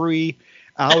 23.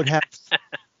 I would have.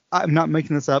 I'm not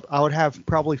making this up. I would have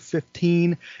probably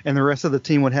 15, and the rest of the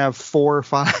team would have 4 or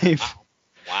 5.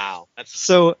 Wow. That's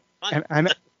So, fun.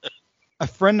 and a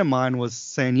friend of mine was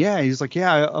saying, yeah, he's like,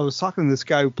 yeah, I was talking to this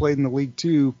guy who played in the league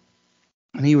too,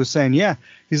 and he was saying, yeah,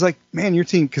 he's like, man, your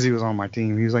team, because he was on my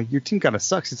team, he was like, your team kind of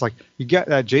sucks. He's like, you got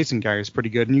that Jason guy who's pretty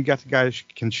good, and you got the guy who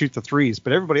can shoot the threes,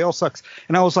 but everybody else sucks.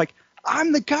 And I was like,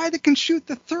 I'm the guy that can shoot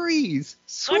the threes.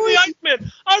 I'm the Iceman.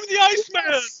 I'm the Iceman.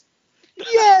 Yes.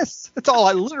 Yes, that's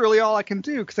literally all I can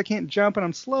do because I can't jump and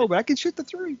I'm slow, but I can shoot the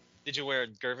three. Did you wear a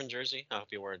Gervin jersey? I hope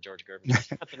you wore a George Gervin.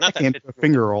 I Not that can't fit. do a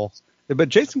finger roll, but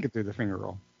Jason could do the finger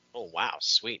roll. Oh wow,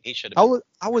 sweet. He should have.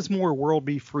 I was more world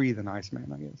be free than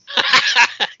Iceman, I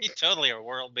guess. You totally are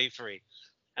world be free.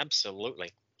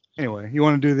 Absolutely. Anyway, you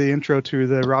want to do the intro to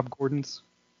the Rob Gordons?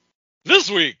 This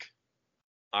week,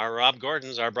 our Rob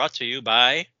Gordons are brought to you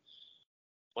by.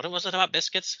 What was it about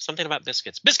biscuits? Something about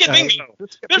biscuits. Biscuit Bingo.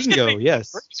 Biscuit Biscuit Bingo, Bingo.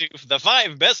 yes. Brings you the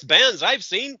 5 best bands I've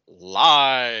seen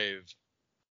live.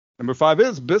 Number 5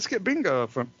 is Biscuit Bingo.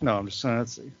 No, I'm just saying.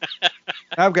 Let's see.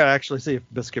 I've got to actually see if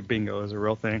Biscuit Bingo is a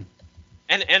real thing.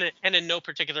 And in no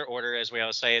particular order, as we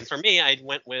always say. And for me, I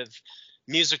went with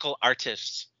musical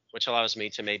artists, which allows me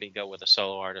to maybe go with a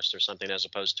solo artist or something as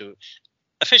opposed to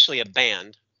officially a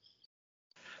band.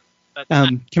 But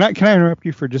Can I interrupt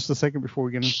you for just a second before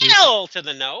we get into this? hell to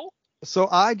the no. So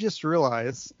I just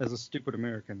realized, as a stupid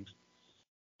American,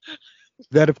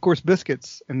 that of course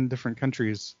biscuits in different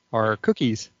countries are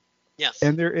cookies, Yes.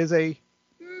 and there is a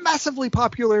massively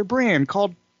popular brand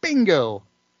called Bingo.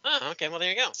 Oh, okay. Well, there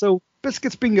you go. So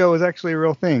Biscuits Bingo is actually a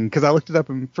real thing because I looked it up,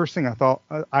 and first thing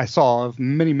I saw of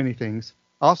many things.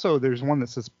 Also, there's one that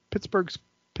says Pittsburgh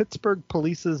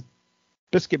Police's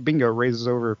Biscuit Bingo raises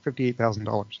over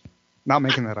 $58,000. Not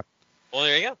making that up. Well,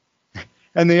 there you go.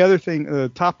 And the other thing, the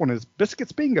top one is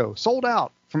Biscuits Bingo, sold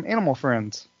out from Animal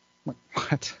Friends. I'm like,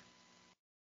 what?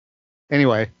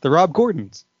 Anyway, the Rob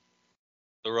Gordons.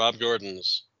 The Rob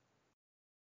Gordons.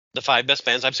 The 5 best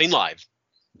bands I've seen live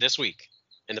this week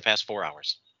in the past 4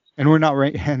 hours. And we're not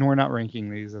ranking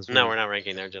these as well. No, we're not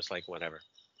ranking. They're just like whatever.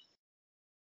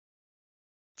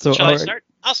 So Shall I start?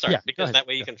 I'll start Yeah, go because ahead. that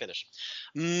way you Yeah. can finish.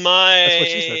 That's what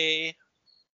she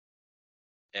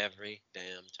Every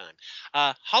damn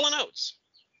time. Hall & Oates.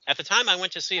 At the time I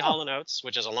went to see Hall & Oates,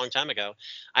 which is a long time ago,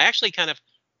 I actually kind of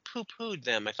poo-pooed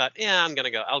them. I thought, yeah, I'm going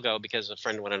to go. I'll go because a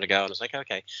friend wanted to go. And I was like,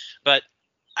 okay. But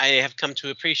I have come to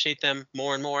appreciate them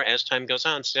more and more as time goes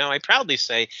on. So now I proudly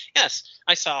say, yes,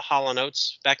 I saw Hall &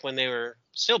 Oates back when they were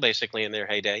still basically in their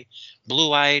heyday.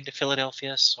 Blue-Eyed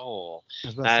Philadelphia Soul. I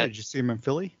was about to say, did you see him in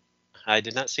Philly? I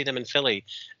did not see them in Philly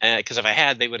because if I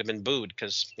had, they would have been booed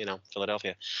because,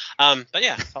 Philadelphia. But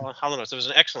yeah, Hall & Oates. It was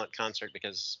an excellent concert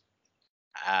because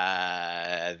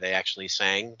they actually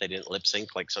sang. They didn't lip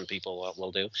sync like some people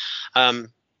will do.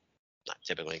 Not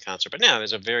typically in concert, but no, it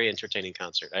was a very entertaining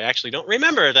concert. I actually don't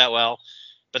remember it that well,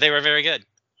 but they were very good.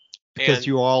 Because And-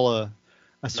 you all are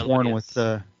sworn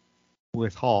Melodious.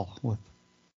 with Hall,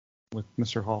 with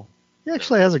Mr. Hall. He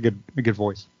actually has a good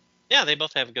voice. Yeah, they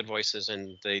both have good voices,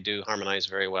 and they do harmonize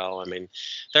very well. I mean,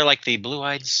 they're like the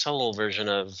Blue-Eyed Soul version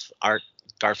of Art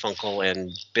Garfunkel and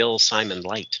Bill Simon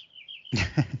Light.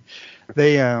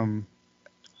 They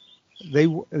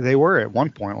were at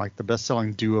one point like the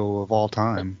best-selling duo of all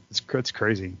time. It's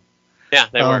crazy. Yeah,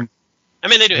 they were. I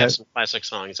mean, they do yeah. have some classic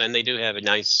songs, and they do have a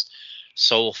nice,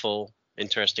 soulful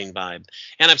interesting vibe.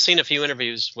 And I've seen a few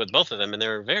interviews with both of them, and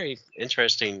they're very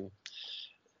interesting.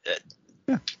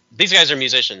 These guys are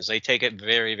musicians. They take it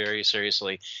very, very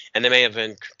seriously, and they may have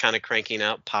been kind of cranking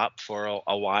out pop for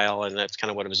a while, and that's kind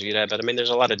of what it was viewed at. But I mean, there's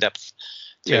a lot of depth.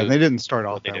 Yeah, they didn't start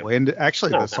off they that do. way. And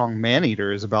actually, No, the song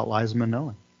 "Maneater" is about Liza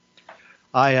Minnelli.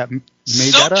 I made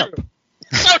So that up. true.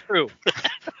 So true.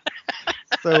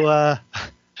 So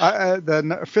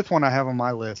the fifth one I have on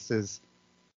my list is,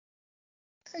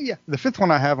 the fifth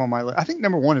one I have on my list. I think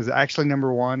number one is actually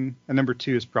number one, and number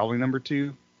two is probably number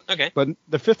two. Okay. But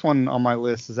the fifth one on my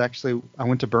list is actually, I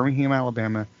went to Birmingham,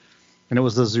 Alabama, and it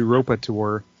was the Zooropa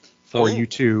tour for Oh.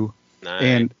 U2.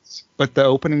 Nice. But the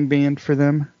opening band for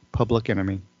them, Public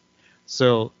Enemy.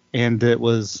 So, and it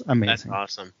was That's amazing.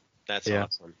 awesome. That's Yeah.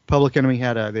 awesome. Public Enemy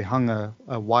they hung a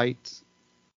white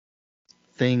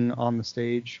thing on the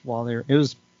stage while it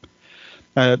was,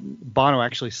 Bono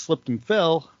actually slipped and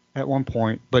fell at one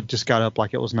point, but just got up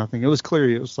like it was nothing. It was clear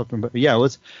it was slipping, but yeah,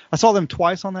 I saw them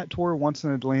twice on that tour, once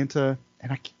in Atlanta,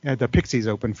 and the Pixies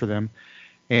opened for them,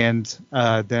 and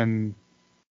then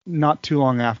not too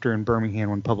long after in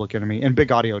Birmingham when Public Enemy and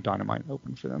Big Audio Dynamite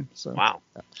opened for them. So Wow.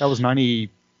 that was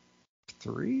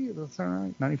 93, is that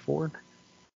right? 94,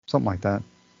 something like that.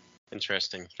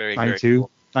 Interesting. Very, very 92,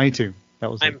 cool. 92.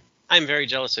 That was it. I'm very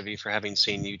jealous of you for having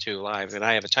seen U2 live, and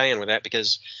I have a tie-in with that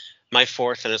because my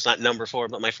fourth, and it's not number 4,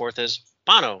 but my fourth is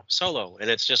Bono solo, and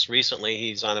it's just recently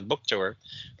he's on a book tour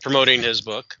promoting his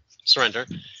book Surrender,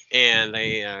 and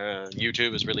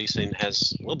U2 is releasing I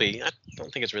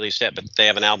don't think it's released yet, but they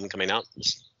have an album coming out,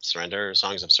 Surrender,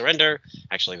 Songs of Surrender.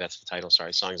 Actually, that's the title.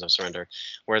 Sorry, Songs of Surrender,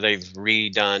 where they've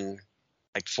redone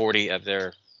like 40 of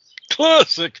their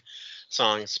classic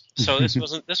songs. So this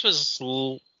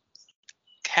was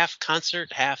half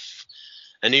concert, half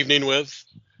an evening with,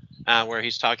 where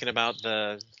he's talking about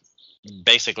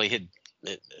basically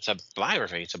it's a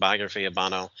biography. It's a biography of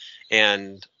Bono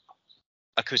and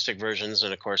acoustic versions,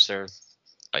 and of course they're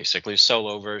basically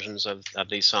solo versions of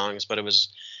these songs. But it was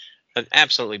an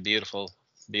absolutely beautiful,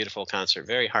 beautiful concert.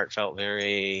 Very heartfelt,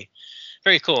 very,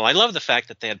 very cool. I love the fact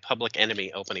that they had Public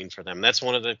Enemy opening for them. That's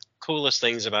one of the coolest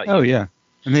things about. Oh yeah,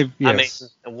 and they've I mean,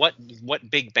 what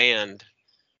big band?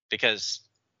 Because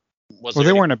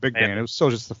they weren't a big band. It was still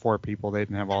just the 4 people. They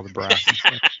didn't have all the brass and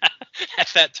stuff. at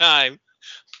that time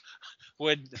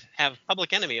would have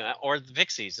Public Enemy or the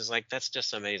Pixies. Is like, that's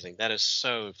just amazing. That is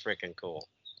so freaking cool.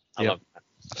 I love that.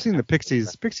 I've seen the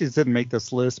Pixies. Pixies didn't make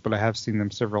this list, but I have seen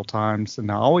them several times,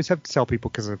 and I always have to tell people,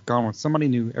 because I've gone with somebody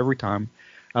new every time,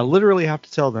 I literally have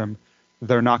to tell them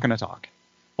they're not going to talk.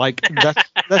 Like,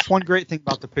 that's one great thing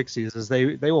about the Pixies is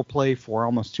they will play for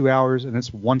almost 2 hours, and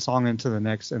it's one song into the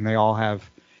next, and they all have,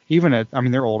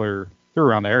 they're older, they're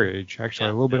around our age, actually,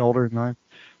 a little bit older than I.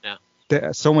 Yeah. They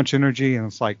have so much energy, and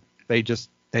it's like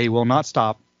they will not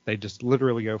stop. They just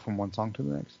literally go from one song to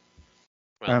the next.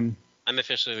 Well, I'm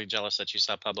officially jealous that you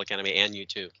saw Public Enemy and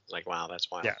U2. Like, wow, that's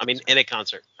wild. Yeah. I mean, in a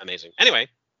concert, amazing. Anyway.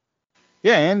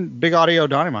 Yeah, and Big Audio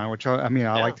Dynamite, which I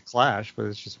like the Clash, but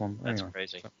it's just one. That's anyway.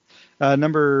 crazy. So,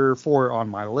 number 4 on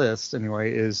my list,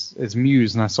 anyway, is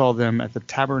Muse, and I saw them at the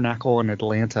Tabernacle in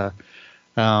Atlanta,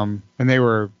 and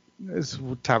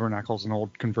Tabernacle's an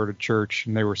old converted church,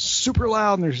 and they were super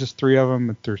loud, and there's just 3 of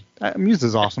them. Muse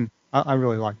is awesome. I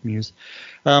really like Muse.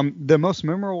 The most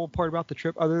memorable part about the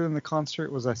trip, other than the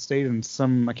concert, was I stayed in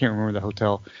I can't remember the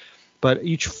hotel, but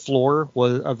each floor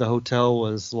of the hotel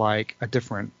was like a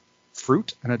different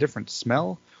fruit and a different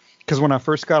smell. Because when I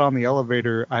first got on the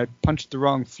elevator, I punched the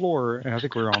wrong floor, and I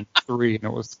think we were on 3, and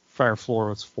it was fire floor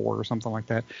was 4 or something like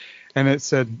that. And it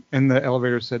said, and the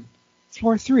elevator said,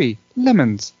 floor 3,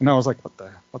 lemons. And I was like, what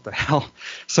the hell?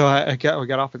 So we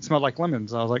got off. It smelled like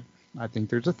lemons. I was like, I think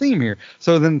there's a theme here.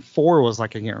 So then 4 was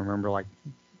like, I can't remember, like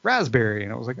raspberry.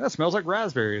 And I was like, that smells like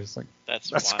raspberries. It's like,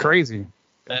 that's wild. Crazy.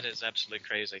 That is absolutely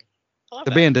crazy.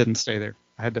 The band didn't stay there.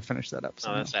 I had to finish that up.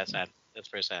 Oh, that's sad. That's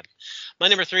very sad. My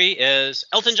number 3 is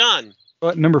Elton John.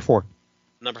 What, number 4?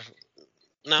 No.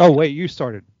 Oh, wait, you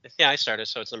started. Yeah, I started,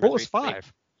 so it's number 3. What was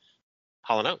 5?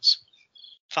 Hall & Oates.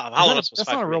 Hall & Oates was 5.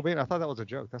 That's not a real band. I thought that was a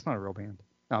joke. That's not a real band.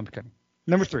 No, I'm kidding.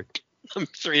 Number 3.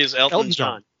 Number 3 is Elton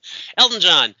John. Elton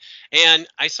John. And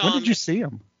I saw him. When did you see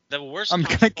him? The worst. I'm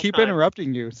going to keep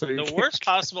interrupting you. So the worst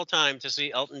possible time to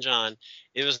see Elton John,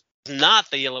 it was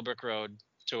not the Yellow Brick Road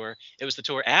tour. It was the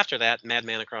tour after that,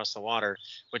 Madman Across the Water,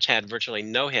 which had virtually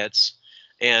no hits.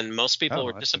 And most people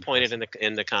were disappointed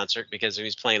in the concert because he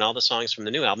was playing all the songs from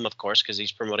the new album, of course, because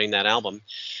he's promoting that album.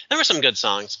 There were some good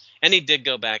songs, and he did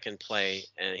go back and play,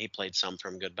 and he played some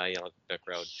from Goodbye Yellow Brick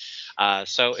Road.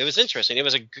 So it was interesting. It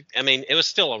was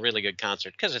still a really good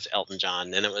concert because it's Elton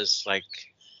John, and it was like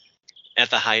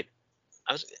at the height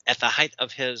I was at the height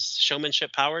of his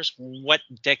showmanship powers. What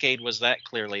decade was that?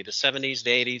 Clearly, the 70s,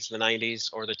 the 80s, the 90s,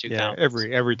 or the 2000s. Yeah,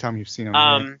 every time you've seen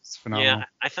him, it's phenomenal. Yeah,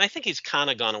 I think he's kind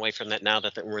of gone away from that now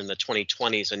that we're in the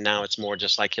 2020s, and now it's more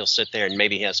just like he'll sit there and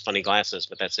maybe he has funny glasses,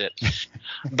 but that's it.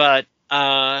 But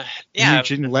yeah,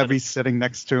 Eugene Levy sitting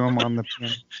next to him on the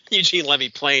piano. Eugene Levy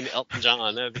playing Elton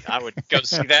John. I would go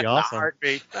see that in a awesome.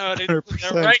 heartbeat. Oh,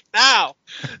 100%. right now.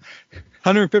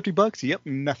 $150? Yep,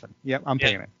 nothing. Yep, I'm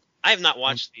paying it. I have not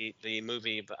watched the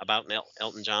movie about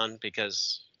Elton John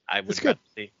because I would rather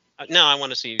see. No, I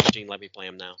want to see Eugene Levy play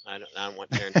him now. I don't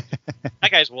want Karen.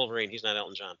 That guy's Wolverine. He's not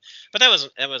Elton John. But that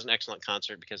was an excellent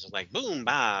concert because of like boom,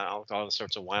 bah, all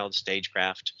sorts of wild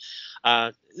stagecraft.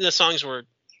 The songs were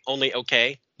only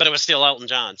okay, but it was still Elton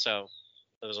John. So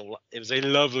it was a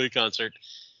lovely concert.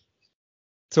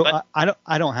 So but,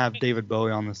 I don't have David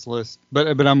Bowie on this list, but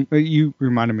you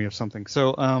reminded me of something.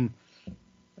 So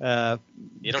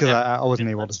because I wasn't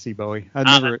able to see Bowie.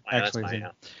 I never actually seen.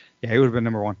 Yeah, he would have been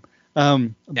number one.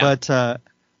 But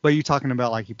you talking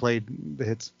about like he played the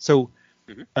hits. So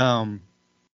and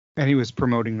he was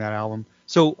promoting that album.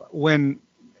 So when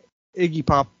Iggy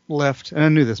Pop left, and I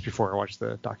knew this before I watched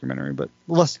the documentary, but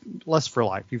Less for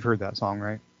Life. You've heard that song,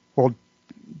 right? Well,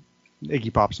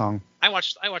 Iggy Pop song. I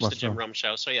watched the Jim Rome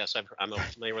show, so yes, I'm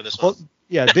familiar with this song. Well,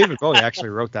 yeah, David Bowie actually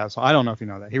wrote that song. I don't know if you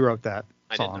know that. He wrote that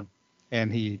song,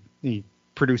 and he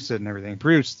produced it and everything. He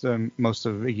produced most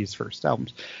of Iggy's first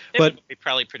albums. Yeah, but he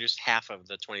probably produced half of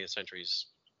the 20th century's.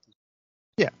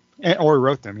 Yeah, or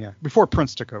wrote them. Yeah, before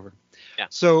Prince took over. Yeah.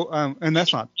 So and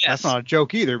that's not a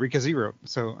joke either because he wrote.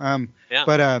 So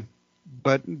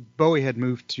but Bowie had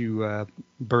moved to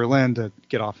Berlin to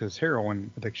get off his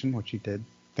heroin addiction, which he did,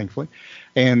 thankfully,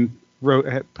 and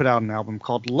put out an album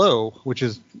called Low, which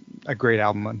is a great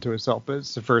album unto itself. But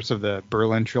it's the first of the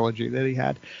Berlin trilogy that he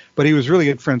had. But he was really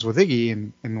good friends with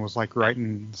Iggy and was like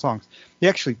writing songs. He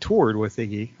actually toured with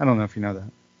Iggy. I don't know if you know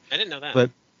that. I didn't know that. But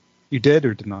you did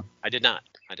or did not? I did not.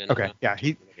 I didn't. Okay. Know Yeah.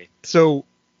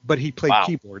 But he played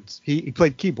keyboards. He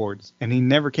played keyboards, and he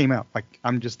never came out like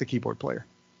I'm just the keyboard player.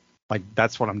 Like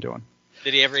that's what I'm doing.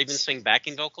 Did he ever even sing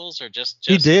backing vocals or just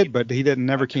He did, but he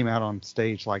never came out on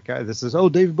stage like this is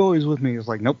David Bowie's with me. It's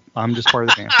like nope, I'm just part of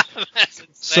the band. That's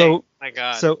insane. So my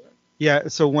God.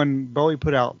 So when Bowie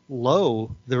put out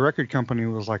Low, the record company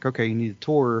was like, okay, you need to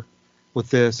tour with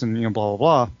this and blah blah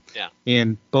blah. Yeah.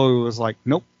 And Bowie was like,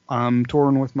 nope, I'm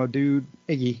touring with my dude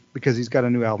Iggy because he's got a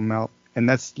new album out. And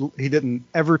he didn't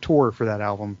ever tour for that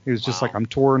album. He was just like, I'm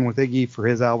touring with Iggy for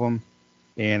his album,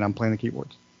 and I'm playing the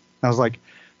keyboards. And I was like,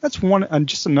 that's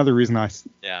just another reason I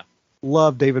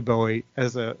love David Bowie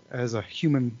as a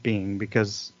human being,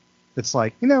 because it's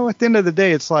like, at the end of the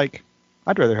day, it's like,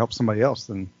 I'd rather help somebody else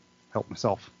than help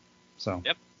myself. So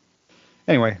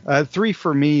anyway, 3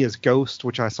 for me is Ghost,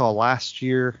 which I saw last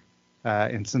year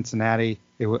in Cincinnati,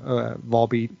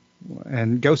 Volbeat,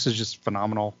 and Ghost is just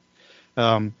phenomenal.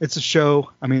 It's a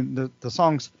show. I mean, the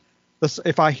songs,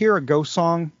 if I hear a Ghost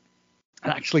song, it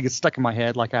actually gets stuck in my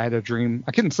head. Like I had a dream.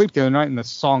 I couldn't sleep the other night and the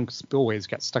song Spillways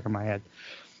got stuck in my head.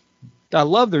 I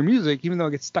love their music, even though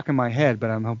it gets stuck in my head,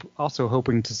 but I'm also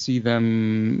hoping to see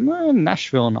them in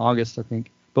Nashville in August, I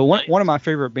think. But one of my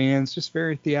favorite bands, just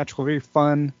very theatrical, very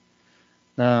fun.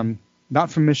 Not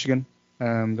from Michigan.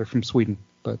 They're from Sweden,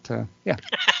 but yeah.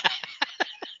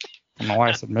 I don't know why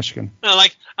I said Michigan.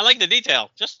 I like the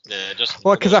detail. Just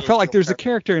well, because I felt like there's a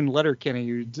character in Letterkenny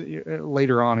who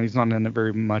later on, he's not in it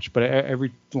very much, but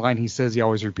every line he says, he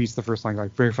always repeats the first line,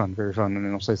 like very fun, and then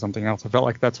he'll say something else. I felt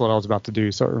like that's what I was about to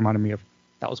do, so it reminded me of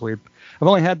that was weird. I've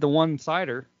only had the one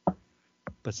cider,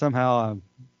 but somehow I'm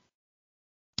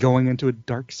going into a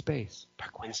dark space.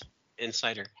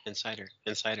 Insider.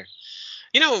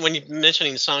 When you're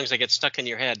mentioning songs that get stuck in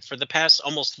your head, for the past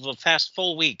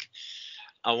full week,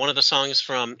 one of the songs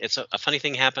from It's a Funny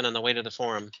Thing Happened on the Way to the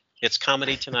Forum, It's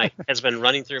Comedy Tonight, has been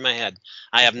running through my head.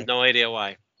 I have no idea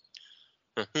why.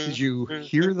 Did you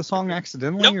hear the song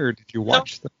accidentally, or did you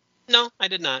watch the... No, I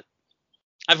did not.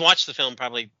 I've watched the film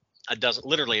probably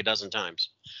literally a dozen times,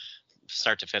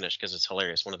 start to finish, because it's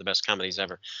hilarious. One of the best comedies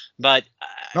ever. But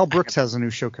Mel Brooks has a new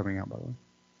show coming out, by the way.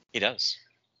 He does.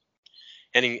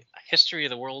 And History of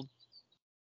the World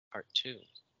Part 2.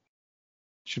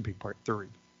 Should be Part 3.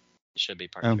 It should be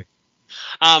Part 3.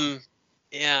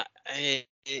 Yeah,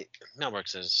 Mel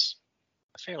Brooks is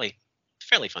a fairly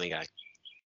funny guy.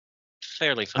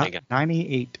 Fairly funny guy.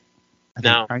 98. I think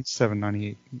now, 97,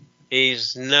 98. He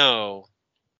is no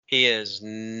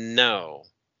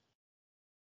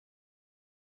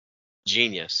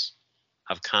genius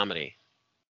of comedy.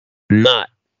 Not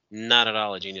at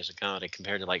all a genius of comedy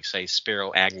compared to, like, say,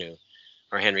 Spiro Agnew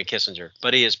or Henry Kissinger.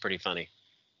 But he is pretty funny.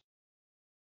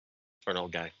 for an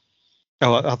old guy.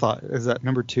 Oh, I thought, is that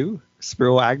number 2?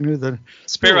 Spiro Agnew. The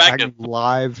Spiro Agnew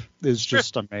live is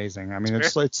just amazing. I mean,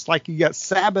 it's like you got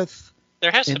Sabbath.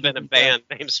 There has to have been a band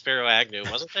named Spiro Agnew,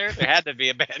 wasn't there? There had to be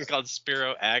a band called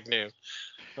Spiro Agnew.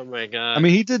 Oh my God. I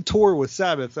mean, he did tour with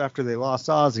Sabbath after they lost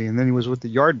Ozzy, and then he was with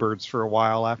the Yardbirds for a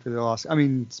while after they lost. I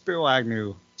mean, Spiro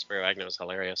Agnew. Spiro Agnew was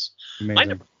hilarious.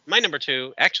 Amazing. My number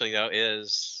 2, actually, though,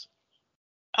 is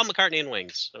Paul McCartney and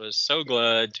Wings. I was so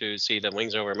glad to see the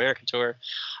Wings Over America tour.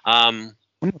 When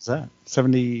was that? 70.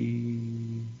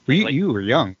 You were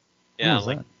young. Yeah,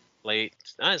 late.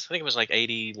 I think it was like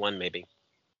 81, maybe.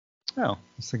 Oh, I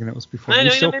was thinking it was before. I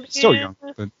know, still young.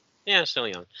 But... Yeah, still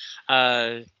young.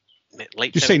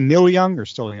 Late. Did you say Neil Young or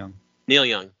still young? Neil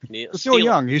Young. Still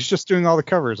young. He's just doing all the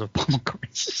covers of Paul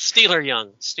McCartney. Steeler Young.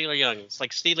 It's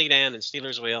like Steely Dan and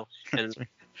Steeler's Wheel and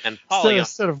Paul Young.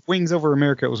 Instead of Wings Over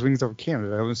America, it was Wings Over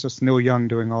Canada. It was just Neil Young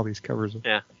doing all these covers.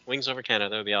 Yeah, Wings Over Canada.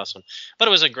 That would be awesome. But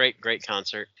it was a great, great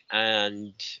concert.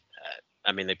 And,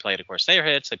 I mean, they played, of course, their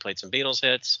hits. They played some Beatles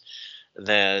hits.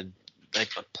 They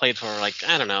played for, like,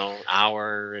 I don't know,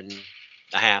 hour and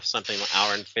a half, something,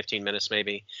 hour and 15 minutes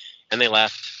maybe. And they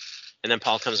left. And then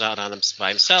Paul comes out on him by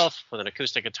himself with an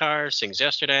acoustic guitar, sings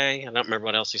Yesterday. I don't remember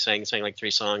what else he sang. He sang like 3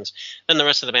 songs. Then the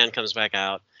rest of the band comes back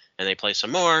out, and they play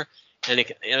some more. And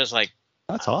it was like...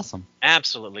 That's awesome.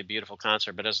 Absolutely beautiful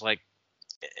concert. But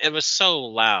it was so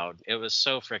loud. It was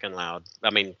so freaking loud.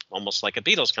 I mean, almost like a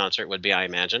Beatles concert would be, I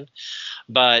imagine.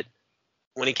 But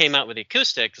when he came out with the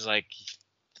acoustic, it's like...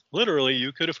 Literally,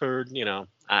 you could have heard,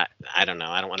 I don't know.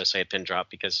 I don't want to say a pin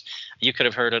drop because you could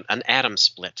have heard an atom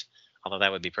split. Although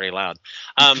that would be pretty loud.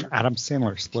 Adam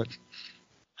Sandler split.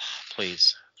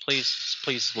 Please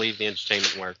leave the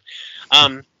entertainment work.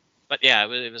 But yeah,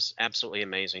 it was absolutely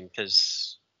amazing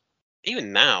because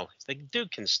even now, the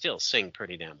dude can still sing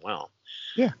pretty damn well.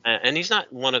 Yeah. And he's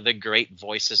not one of the great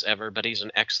voices ever, but he's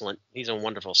a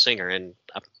wonderful singer and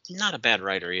not a bad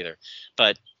writer either.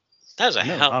 But that was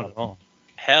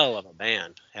hell of a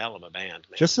band, man.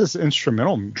 Just his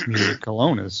instrumental music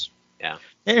alone is. Yeah.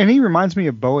 And he reminds me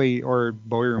of Bowie, or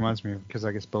Bowie reminds me of, because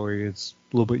I guess Bowie is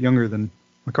a little bit younger than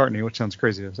McCartney, which sounds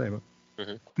crazy to say,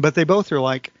 but they both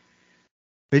are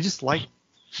they're just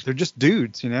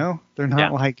dudes, They're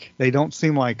not they don't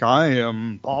seem like I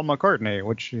am Paul McCartney,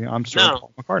 which I'm still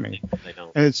Paul McCartney. They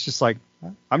don't. And it's just like,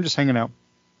 I'm just hanging out.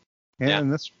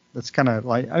 And that's kind of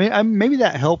like, I mean, maybe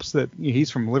that helps that he's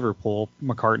from Liverpool,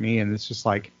 McCartney, and it's just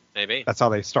like, maybe that's how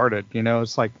they started,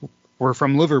 It's like, we're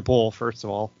from Liverpool, first of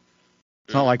all.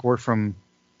 It's not like we're from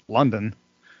London,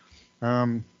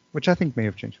 which I think may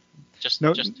have changed. Just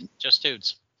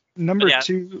dudes. Number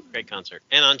 2. Great concert.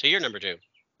 And on to your number 2.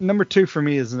 Number 2 for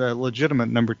me is a legitimate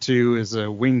number 2 is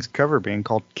a Wings cover band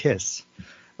called Kiss.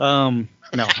 No,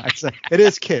 it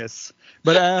is Kiss,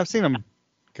 but I've seen them,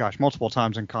 multiple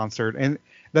times in concert. And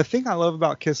the thing I love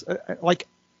about Kiss,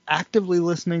 actively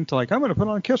listening to I'm going to put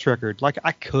on a Kiss record.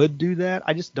 I could do that.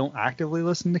 I just don't actively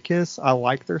listen to Kiss. I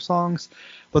like their songs,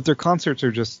 but their concerts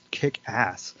are just kick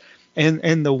ass.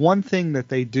 And the one thing that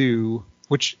they do,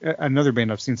 which another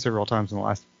band I've seen several times in the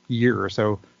last year or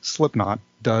so, Slipknot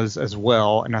does as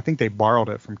well, and I think they borrowed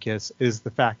it from Kiss, is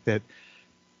the fact that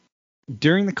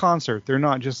during the concert, they're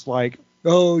not just like,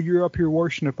 oh, you're up here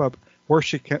worshiping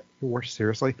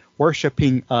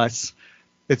us.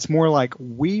 It's more like,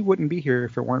 we wouldn't be here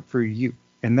if it weren't for you.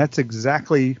 And that's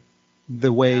exactly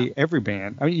the way every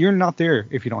band. I mean, you're not there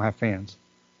if you don't have fans.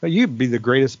 But you'd be the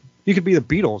greatest. You could be the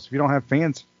Beatles. If you don't have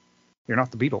fans, you're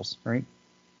not the Beatles, right?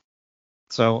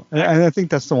 So, and I think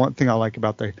that's the one thing I like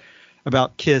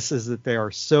about Kiss is that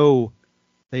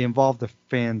they involve the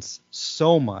fans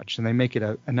so much, and they make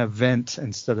it an event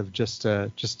instead of just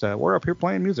we're up here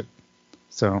playing music.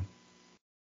 So,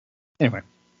 anyway.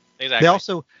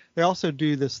 Exactly. They also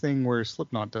do this thing where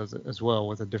Slipknot does it as well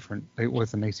with an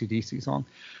AC/DC song.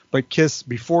 But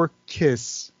before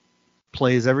Kiss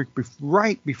plays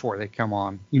right before they come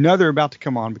on, they're about to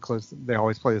come on because they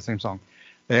always play the same song.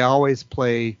 They always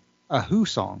play a Who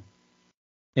song.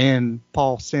 And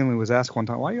Paul Stanley was asked one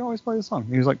time, why do you always play this song?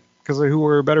 And he was like, because Who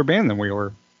were a better band than we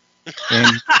were.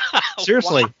 And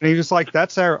seriously. Wow. And he was like,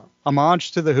 that's our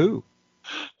homage to the Who.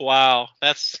 Wow.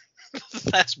 That's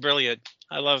brilliant.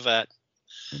 I love that.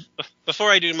 Before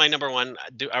I do my number 1,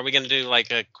 are we going to do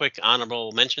like a quick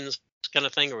honorable mentions kind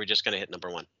of thing, or are we just going to hit number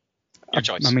 1? Your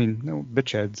choice. I mean,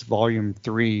 Bitch Heads Volume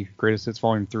 3, Greatest Hits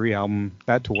Volume 3 album,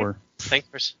 that tour. Thanks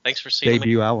for seeing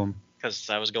debut album. Because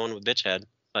I was going with Bitch Head,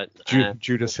 but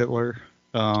Judas Hitler,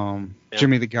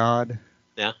 Jimmy the God.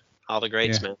 Yeah, all the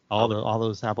greats, man. All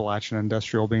those Appalachian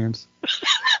industrial bands.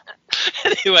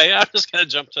 Anyway, I'm just going to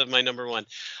jump to my number 1.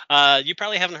 You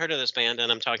probably haven't heard of this band,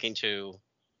 and I'm talking to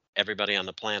everybody on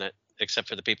the planet except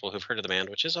for the people who've heard of the band,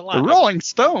 which is a lot. The Rolling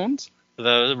Stones.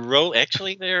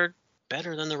 Actually, they're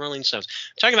better than the Rolling Stones.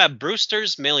 I'm talking about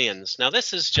Brewster's Millions. Now,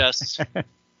 this is just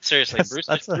seriously,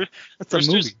 that's a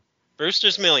movie.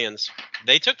 Brewster's Millions.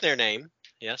 They took their name,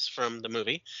 yes, from the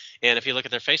movie. And if you look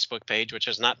at their Facebook page, which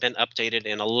has not been updated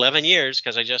in 11 years,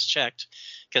 because I just checked,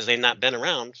 because they've not been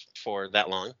around for that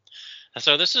long.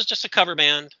 So this is just a cover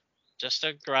band, just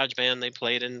a garage band. They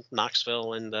played in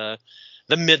Knoxville and the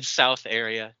Mid-South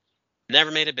area.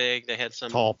 Never made it big. They had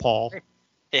some Tall Paul.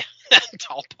 Yeah,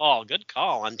 Tall Paul. Good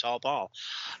call on Tall Paul.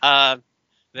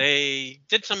 They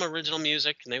did some original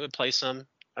music, and they would play some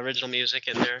original music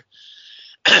in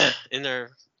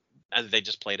their. They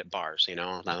just played at bars, I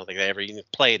don't think they ever even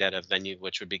played at a venue,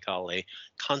 which would be called a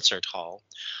concert hall.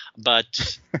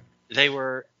 But they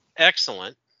were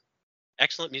excellent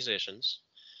musicians.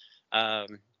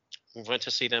 We went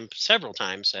to see them several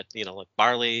times at like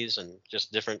Barley's and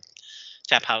just different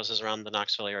tap houses around the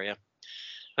Knoxville area.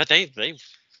 But they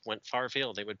went far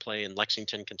afield. They would play in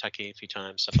Lexington, Kentucky a few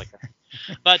times, stuff like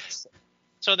that. But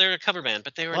so they're a cover band,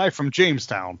 but they were live from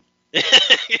Jamestown. I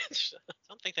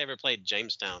don't think they ever played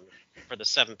Jamestown for the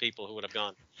 7 people who would have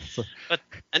gone. But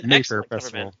an excellent cover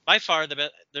band. By far the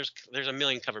best. There's a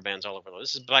million cover bands all over the world.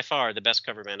 This is by far the best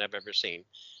cover band I've ever seen.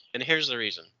 And here's the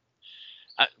reason.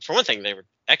 For one thing, they were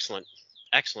excellent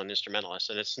instrumentalists,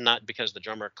 and it's not because the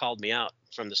drummer called me out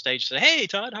from the stage and said, "Hey,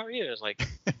 Todd, how are you?" It's like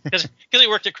because he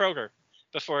worked at Kroger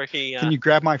before he. Can you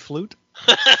grab my flute?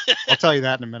 I'll tell you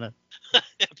that in a minute.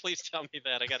 Yeah, please tell me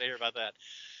that. I got to hear about that.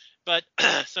 But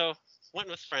so went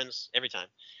with friends every time,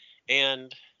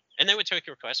 and they would take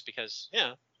requests because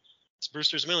it's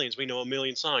Brewster's Millions. We know a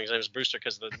million songs. And it was Brewster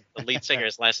because the lead singer,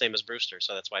 his last name is Brewster,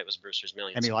 so that's why it was Brewster's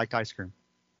Millions. And he liked ice cream.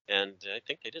 And I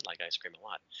think they did like ice cream a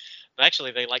lot. But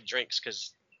actually, they like drinks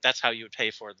because that's how you would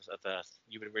pay for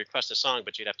you would request a song,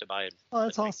 but you'd have to buy it. Oh,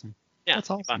 that's awesome. Yeah, that's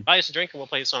awesome. Buy us a drink and we'll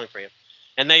play the song for you.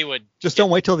 And they would just don't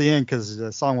wait till the end because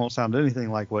the song won't sound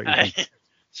anything like what you think.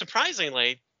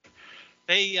 Surprisingly,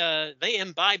 they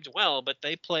imbibed well, but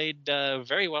they played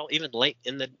very well even late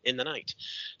in the night.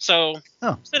 So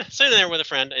sitting there with a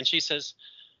friend, and she says,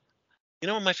 "You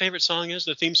know what my favorite song is?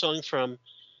 The theme song from."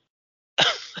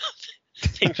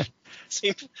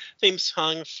 theme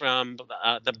song from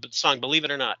the song "Believe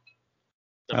It or Not."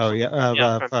 From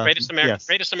Greatest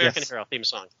American Hero theme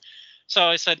song. So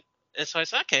I said,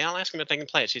 okay, I'll ask them if they can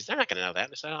play it. They're not going to know that.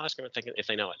 I said, I'll ask them if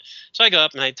they know it. So I go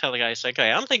up and I tell the guy, I say, okay,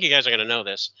 I don't think you guys are going to know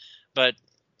this, but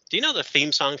do you know the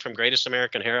theme song from Greatest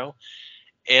American Hero?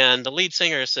 And the lead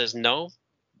singer says, no,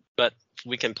 but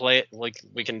we can play it.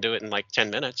 We can do it in like 10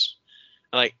 minutes.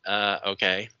 I'm like,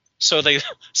 okay. So they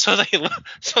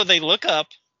look up.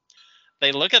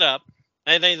 They look it up.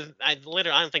 And I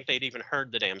don't think they'd even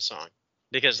heard the damn song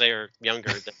because they are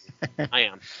younger than I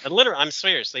am. And literally, I'm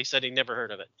serious. They said he never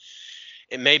heard of it.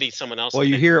 It may be someone else. Well,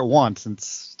 you hear it once and it's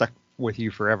stuck with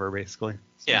you forever, basically.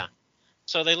 So. Yeah.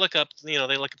 So they look up, they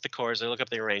look up the chords, they look up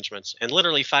the arrangements, and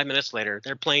literally 5 minutes later,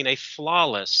 they're playing a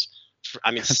flawless,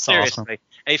 seriously, awesome.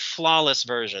 A flawless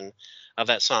version of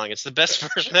that song. It's the best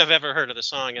version I've ever heard of the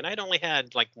song, and I'd only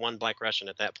had like one Black Russian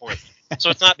at that point. So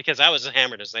it's not because I was as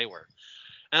hammered as they were.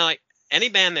 And I'm like, any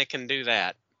band that can do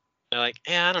that, they're like,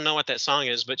 yeah, I don't know what that song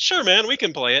is, but sure, man, we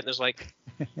can play it. And it's like,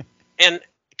 and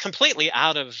completely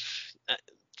out of,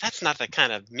 that's not the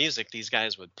kind of music these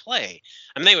guys would play.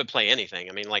 I mean, they would play anything.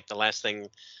 I mean, like the last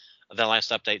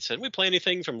update said, we play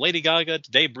anything from Lady Gaga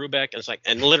to Dave Brubeck. And it's like,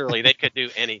 and literally they could do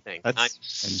anything. I'm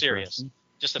serious.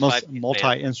 Just a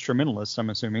multi-instrumentalist, I'm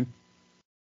assuming,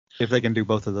 if they can do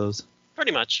both of those.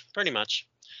 Pretty much.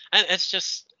 And it's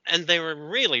just, and they were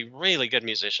really, really good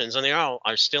musicians, and they all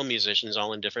are still musicians,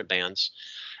 all in different bands.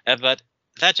 But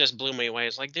that just blew me away.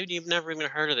 It's like, dude, you've never even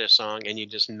heard of this song, and you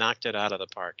just knocked it out of the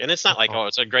park. And it's not like,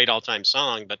 it's a great all-time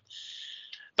song, but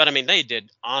I mean, they did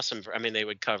awesome.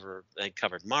 They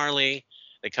covered Marley,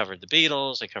 they covered the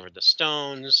Beatles, they covered the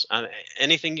Stones,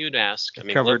 anything you'd ask.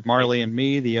 Covered Marley and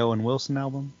Me, the Owen Wilson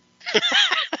album.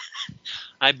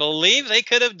 I believe they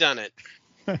could have done it.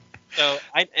 So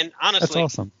honestly, that's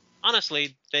awesome.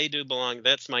 Honestly, they do belong.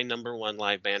 That's my number one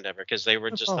live band ever because they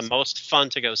were just awesome. The most fun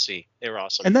to go see. They were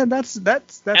awesome. And then that's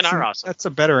awesome. That's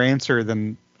a better answer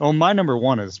than my number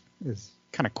one is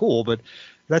kind of cool, but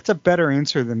that's a better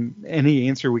answer than any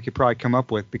answer we could probably come up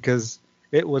with because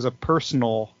it was a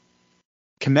personal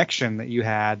connection that you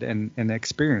had and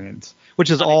experience, which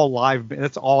is all live.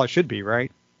 That's all it should be,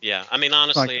 right? Yeah, I mean,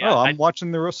 honestly, like, I'm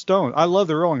watching the Stones. I love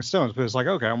the Rolling Stones, but it's like,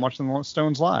 okay, I'm watching the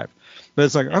Stones live. But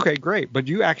it's like, okay, great, but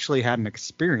you actually had an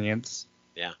experience.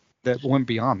 Yeah. That went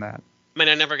beyond that. I mean,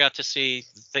 I never got to see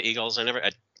the Eagles. I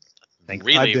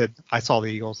did. I saw the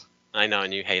Eagles. I know,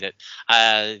 and you hate it.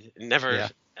 Never. Yeah.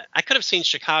 I could have seen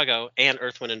Chicago and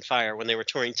Earth, Wind, and Fire when they were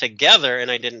touring together, and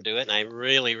I didn't do it, and I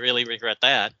really, really regret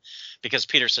that because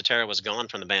Peter Cetera was gone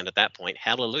from the band at that point.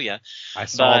 Hallelujah. I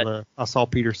saw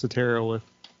Peter Cetera with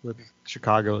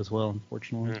Chicago as well,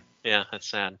 unfortunately. Yeah, that's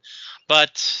sad.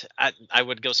 But I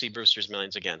would go see Brewster's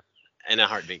Millions again in a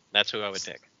heartbeat. That's who I would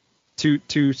pick.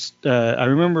 I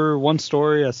remember one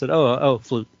story. I said, "Oh,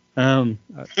 flute." I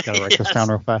gotta write this down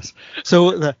real fast.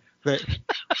 So the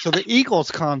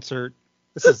Eagles concert.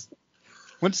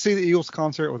 Went to see the Eagles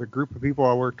concert with a group of people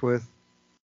I worked with,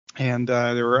 and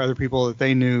there were other people that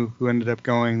they knew who ended up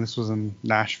going. This was in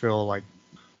Nashville, like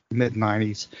mid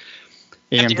 '90s.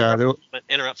 And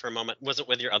interrupt for a moment. Was it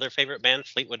with your other favorite band,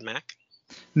 Fleetwood Mac?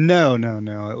 No.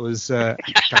 It was I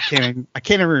can't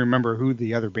even remember who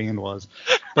the other band was,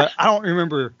 but I don't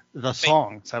remember the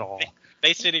songs at all.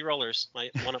 Bay City Rollers,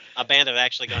 a band I've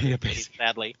actually gone to see,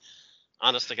 sadly.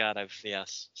 Honest to God,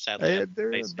 sadly.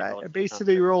 Bay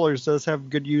City Rollers does have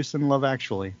good use in Love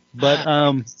Actually, but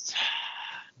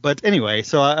anyway,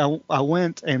 so I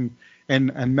went and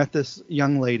met this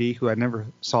young lady who I never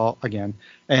saw again,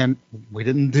 and we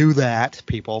didn't do that,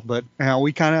 people, but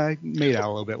we kind of made out a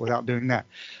little bit without doing that.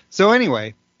 So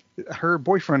anyway, her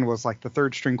boyfriend was like the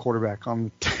third string quarterback on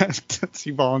the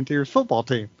Tennessee Volunteers football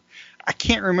team. I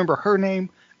can't remember her name.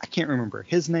 I can't remember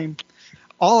his name.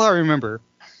 All I remember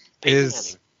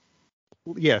is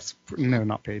yes, no,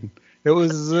 not Peyton. It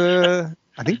was I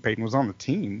think Peyton was on the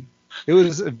team. It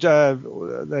was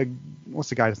what's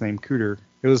the guy's name? Cooter.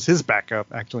 It was his backup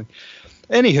actually.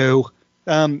 Anywho,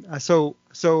 so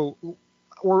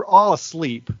we're all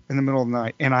asleep in the middle of the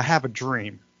night, and I have a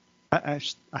dream. I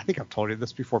think I've told you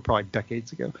this before, probably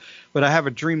decades ago, but I have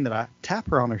a dream that I tap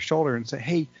her on her shoulder and say,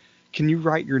 "Hey, can you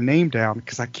write your name down?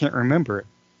 Because I can't remember it."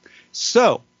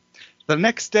 So the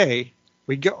next day,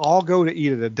 we all go to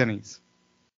eat at a Denny's.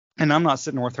 And I'm not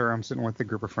sitting with her. I'm sitting with a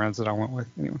group of friends that I went with.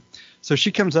 Anyway, so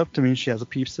she comes up to me and she has a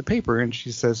piece of paper and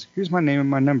she says, "Here's my name and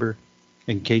my number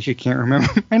in case you can't remember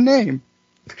my name."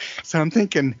 So I'm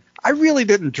thinking, I really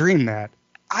didn't dream that.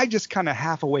 I just kind of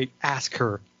half awake ask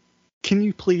her, "Can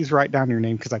you please write down your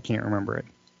name because I can't remember it?"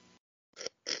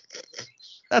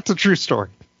 That's a true story.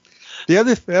 The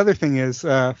other thing is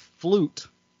flute.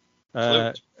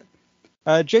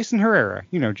 Jason Herrera.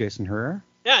 You know Jason Herrera.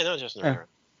 Yeah, I know Jason Herrera.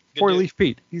 Four Leaf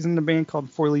Pete. He's in the band called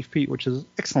Four Leaf Pete, which is an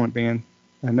excellent band.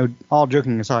 I know, all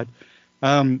joking aside.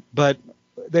 But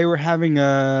they were having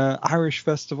a Irish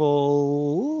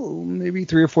festival maybe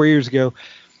 3 or 4 years ago,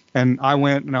 and I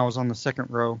went and I was on the second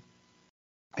row.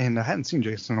 And I hadn't seen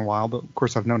Jason in a while, but of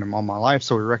course I've known him all my life,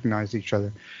 so we recognized each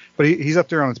other. But he's up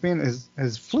there on his band.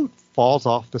 His flute falls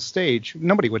off the stage.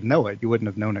 Nobody would know it. You wouldn't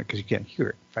have known it because you can't hear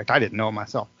it. In fact, I didn't know it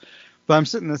myself. But I'm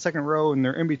sitting in the second row, and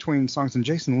they're in between songs, and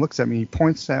Jason looks at me, he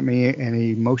points at me, and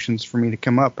he motions for me to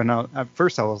come up. And at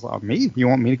first I was like, "Me? You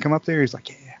want me to come up there?" He's like,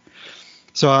 "Yeah."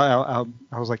 So I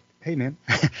was like, "Hey, man,"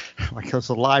 like it's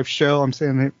a live show. I'm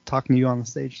sitting there talking to you on the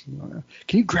stage.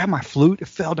 "Can you grab my flute? It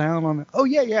fell down on it." "Oh,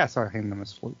 yeah." So I handed him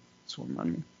his flute. That's what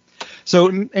reminded me.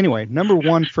 So anyway, number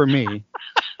one for me.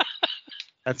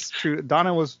 That's true.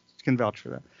 Donna can vouch for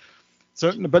that.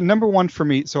 So, but number one for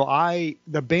me. So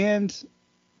the band,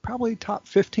 probably top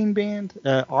 15 band,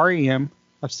 REM.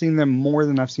 I've seen them more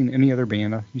than I've seen any other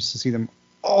band. I used to see them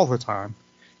all the time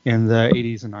in the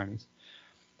 80s and 90s.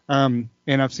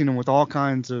 And I've seen them with all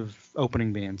kinds of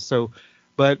opening bands. So,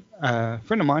 but a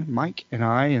friend of mine, Mike, and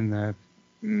I in the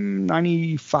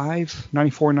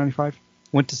 94, 95,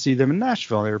 went to see them in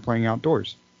Nashville. They were playing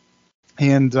outdoors.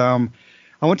 And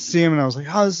I went to see him, and I was like,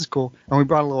 "Oh, this is cool." And we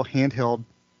brought a little handheld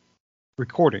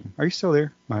recording. Are you still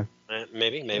there?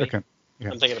 Maybe. Okay. Yeah.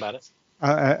 I'm thinking about it.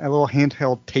 A little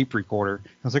handheld tape recorder. I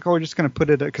was like, "Oh, we're just going to put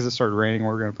it," because it started raining.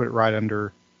 We're going to put it right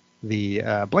under the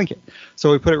blanket.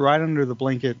 So we put it right under the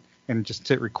blanket and just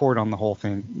hit record on the whole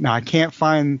thing. Now, I can't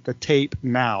find the tape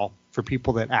now for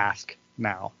people that ask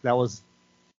now. That was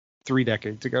 3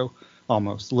 decades ago,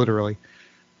 almost, literally.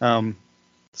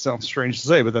 Sounds strange to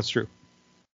say, but that's true.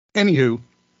 Anywho,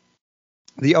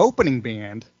 the opening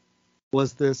band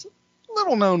was this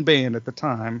little-known band at the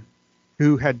time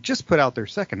who had just put out their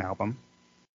second album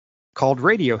called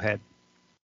Radiohead.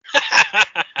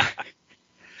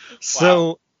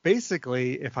 So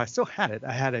basically, if I still had it,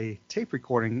 I had a tape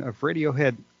recording of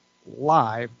Radiohead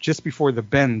live just before the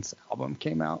Bends album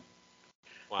came out.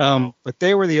 Wow. But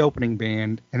they were the opening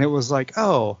band, and it was like,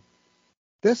 oh,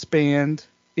 this band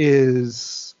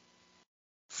is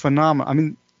phenomenal. I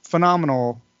mean,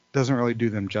 phenomenal doesn't really do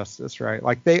them justice, right?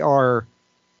 Like they're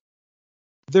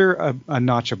a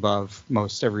notch above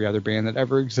most every other band that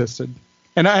ever existed.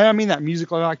 And I mean that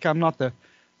musically. Like I'm not the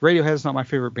Radiohead's not my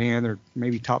favorite band. They're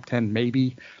maybe top 10,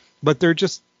 maybe, but they're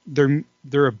just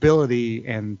their ability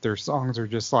and their songs are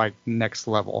just like next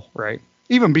level, right?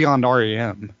 Even beyond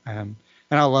REM, and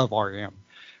I love REM,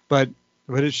 but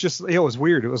it's just, it was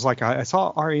weird. It was like I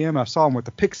saw REM, I saw them with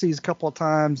the Pixies a couple of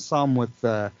times, saw them with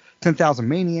 10,000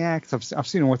 Maniacs. I've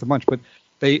seen them with a bunch, but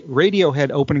Radiohead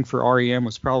opening for REM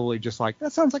was probably just like,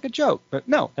 that sounds like a joke, but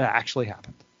no, it actually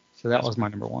happened. So that was my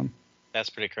number one. That's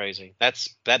pretty crazy. That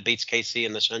beats KC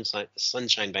and the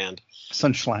Sunshine Band.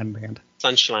 Sunshine Band.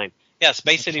 Sunshine. Yes,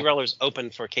 Bay City Rollers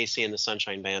opened for KC and the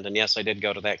Sunshine Band, and yes, I did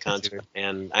go to that concert,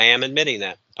 and I am admitting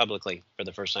that publicly for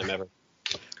the first time ever.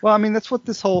 Well, I mean, that's what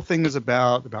this whole thing is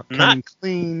about coming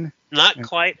clean. Not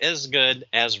quite as good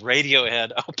as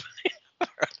Radiohead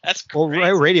opening. That's crazy.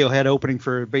 Well, Radiohead opening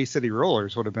for Bay City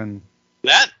Rollers would have been...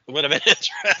 That would have been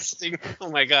interesting. Oh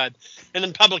my God! And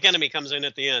then Public Enemy comes in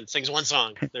at the end, sings one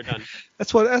song, they're done.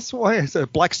 That's why I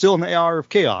said Black Steel in the Hour of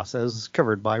Chaos, as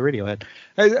covered by Radiohead.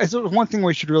 One thing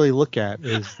we should really look at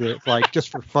is that, like, just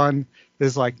for fun,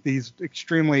 is like these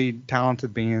extremely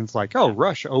talented bands. Like,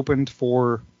 Rush opened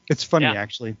for. It's funny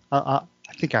actually. I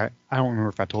think I don't remember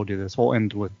if I told you this. We'll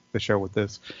end with the show with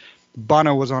this.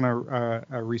 Bono was on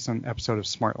a recent episode of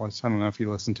Smartless. I don't know if you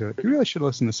listened to it. You really should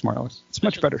listen to Smartless. It's a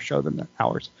much better show than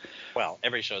ours. Well,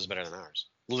 every show is better than ours,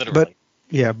 literally. But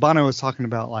yeah, Bono was talking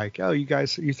about like,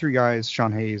 you three guys,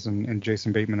 Sean Hayes and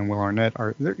Jason Bateman and Will Arnett,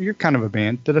 you're kind of a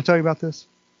band. Did I tell you about this?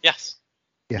 Yes.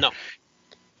 Yeah. No.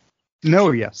 No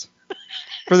or yes.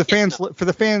 For the fans, for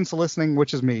the fans listening,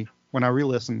 which is me, when I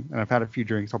re-listen and I've had a few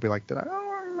drinks, I'll be like, I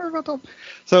don't remember about that.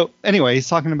 So anyway, he's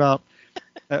talking about.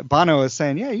 Bono is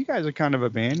saying, yeah, you guys are kind of a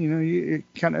band, you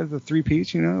kind of the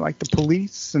three-piece, like the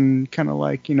Police and kind of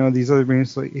like, these other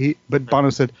bands. But Bono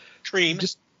said, Cream.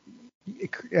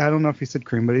 I don't know if he said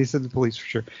Cream, but he said the Police for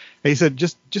sure. And he said,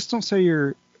 just don't say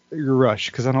you're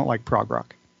Rush because I don't like prog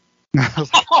rock.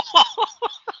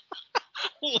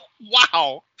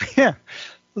 Wow. Yeah, I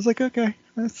was like, okay,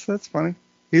 that's funny.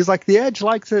 He's like, The Edge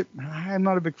likes it. I'm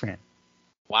not a big fan.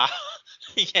 Wow.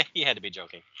 Yeah, he had to be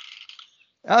joking.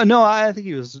 No, I think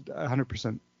he was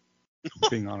 100%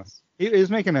 being honest. He was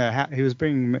he was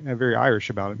being very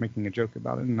Irish about it, making a joke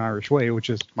about it in an Irish way,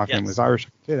 which is my family's Irish. I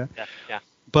can say that. Yeah.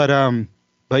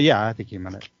 But yeah, I think he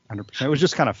meant it 100%. It was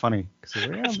just kind of funny.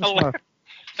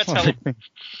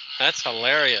 That's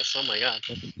hilarious. Oh my God.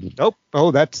 Nope. Oh,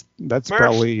 that's Murph.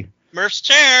 Probably Murph's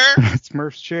chair. It's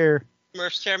Murph's chair.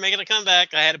 Murph's chair making a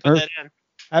comeback. I had to put that in.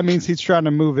 That means he's trying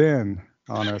to move in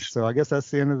on us. So I guess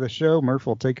that's the end of the show. Murph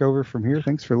will take over from here.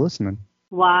 Thanks for listening.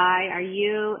 Why are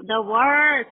you the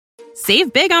worst?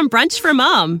 Save big on brunch for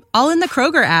mom, all in the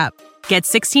Kroger app. Get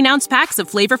 16-ounce packs of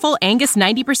flavorful Angus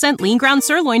 90% lean ground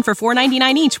sirloin for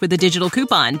 $4.99 each with a digital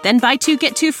coupon. Then buy 2,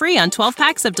 get 2 free on 12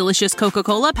 packs of delicious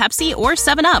Coca-Cola, Pepsi, or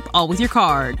 7-Up, all with your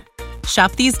card.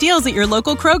 Shop these deals at your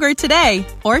local Kroger today,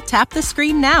 or tap the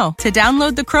screen now to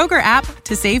download the Kroger app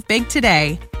to save big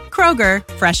today. Kroger,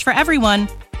 fresh for everyone.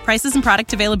 Prices and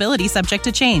product availability subject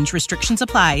to change. Restrictions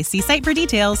apply. See site for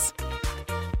details.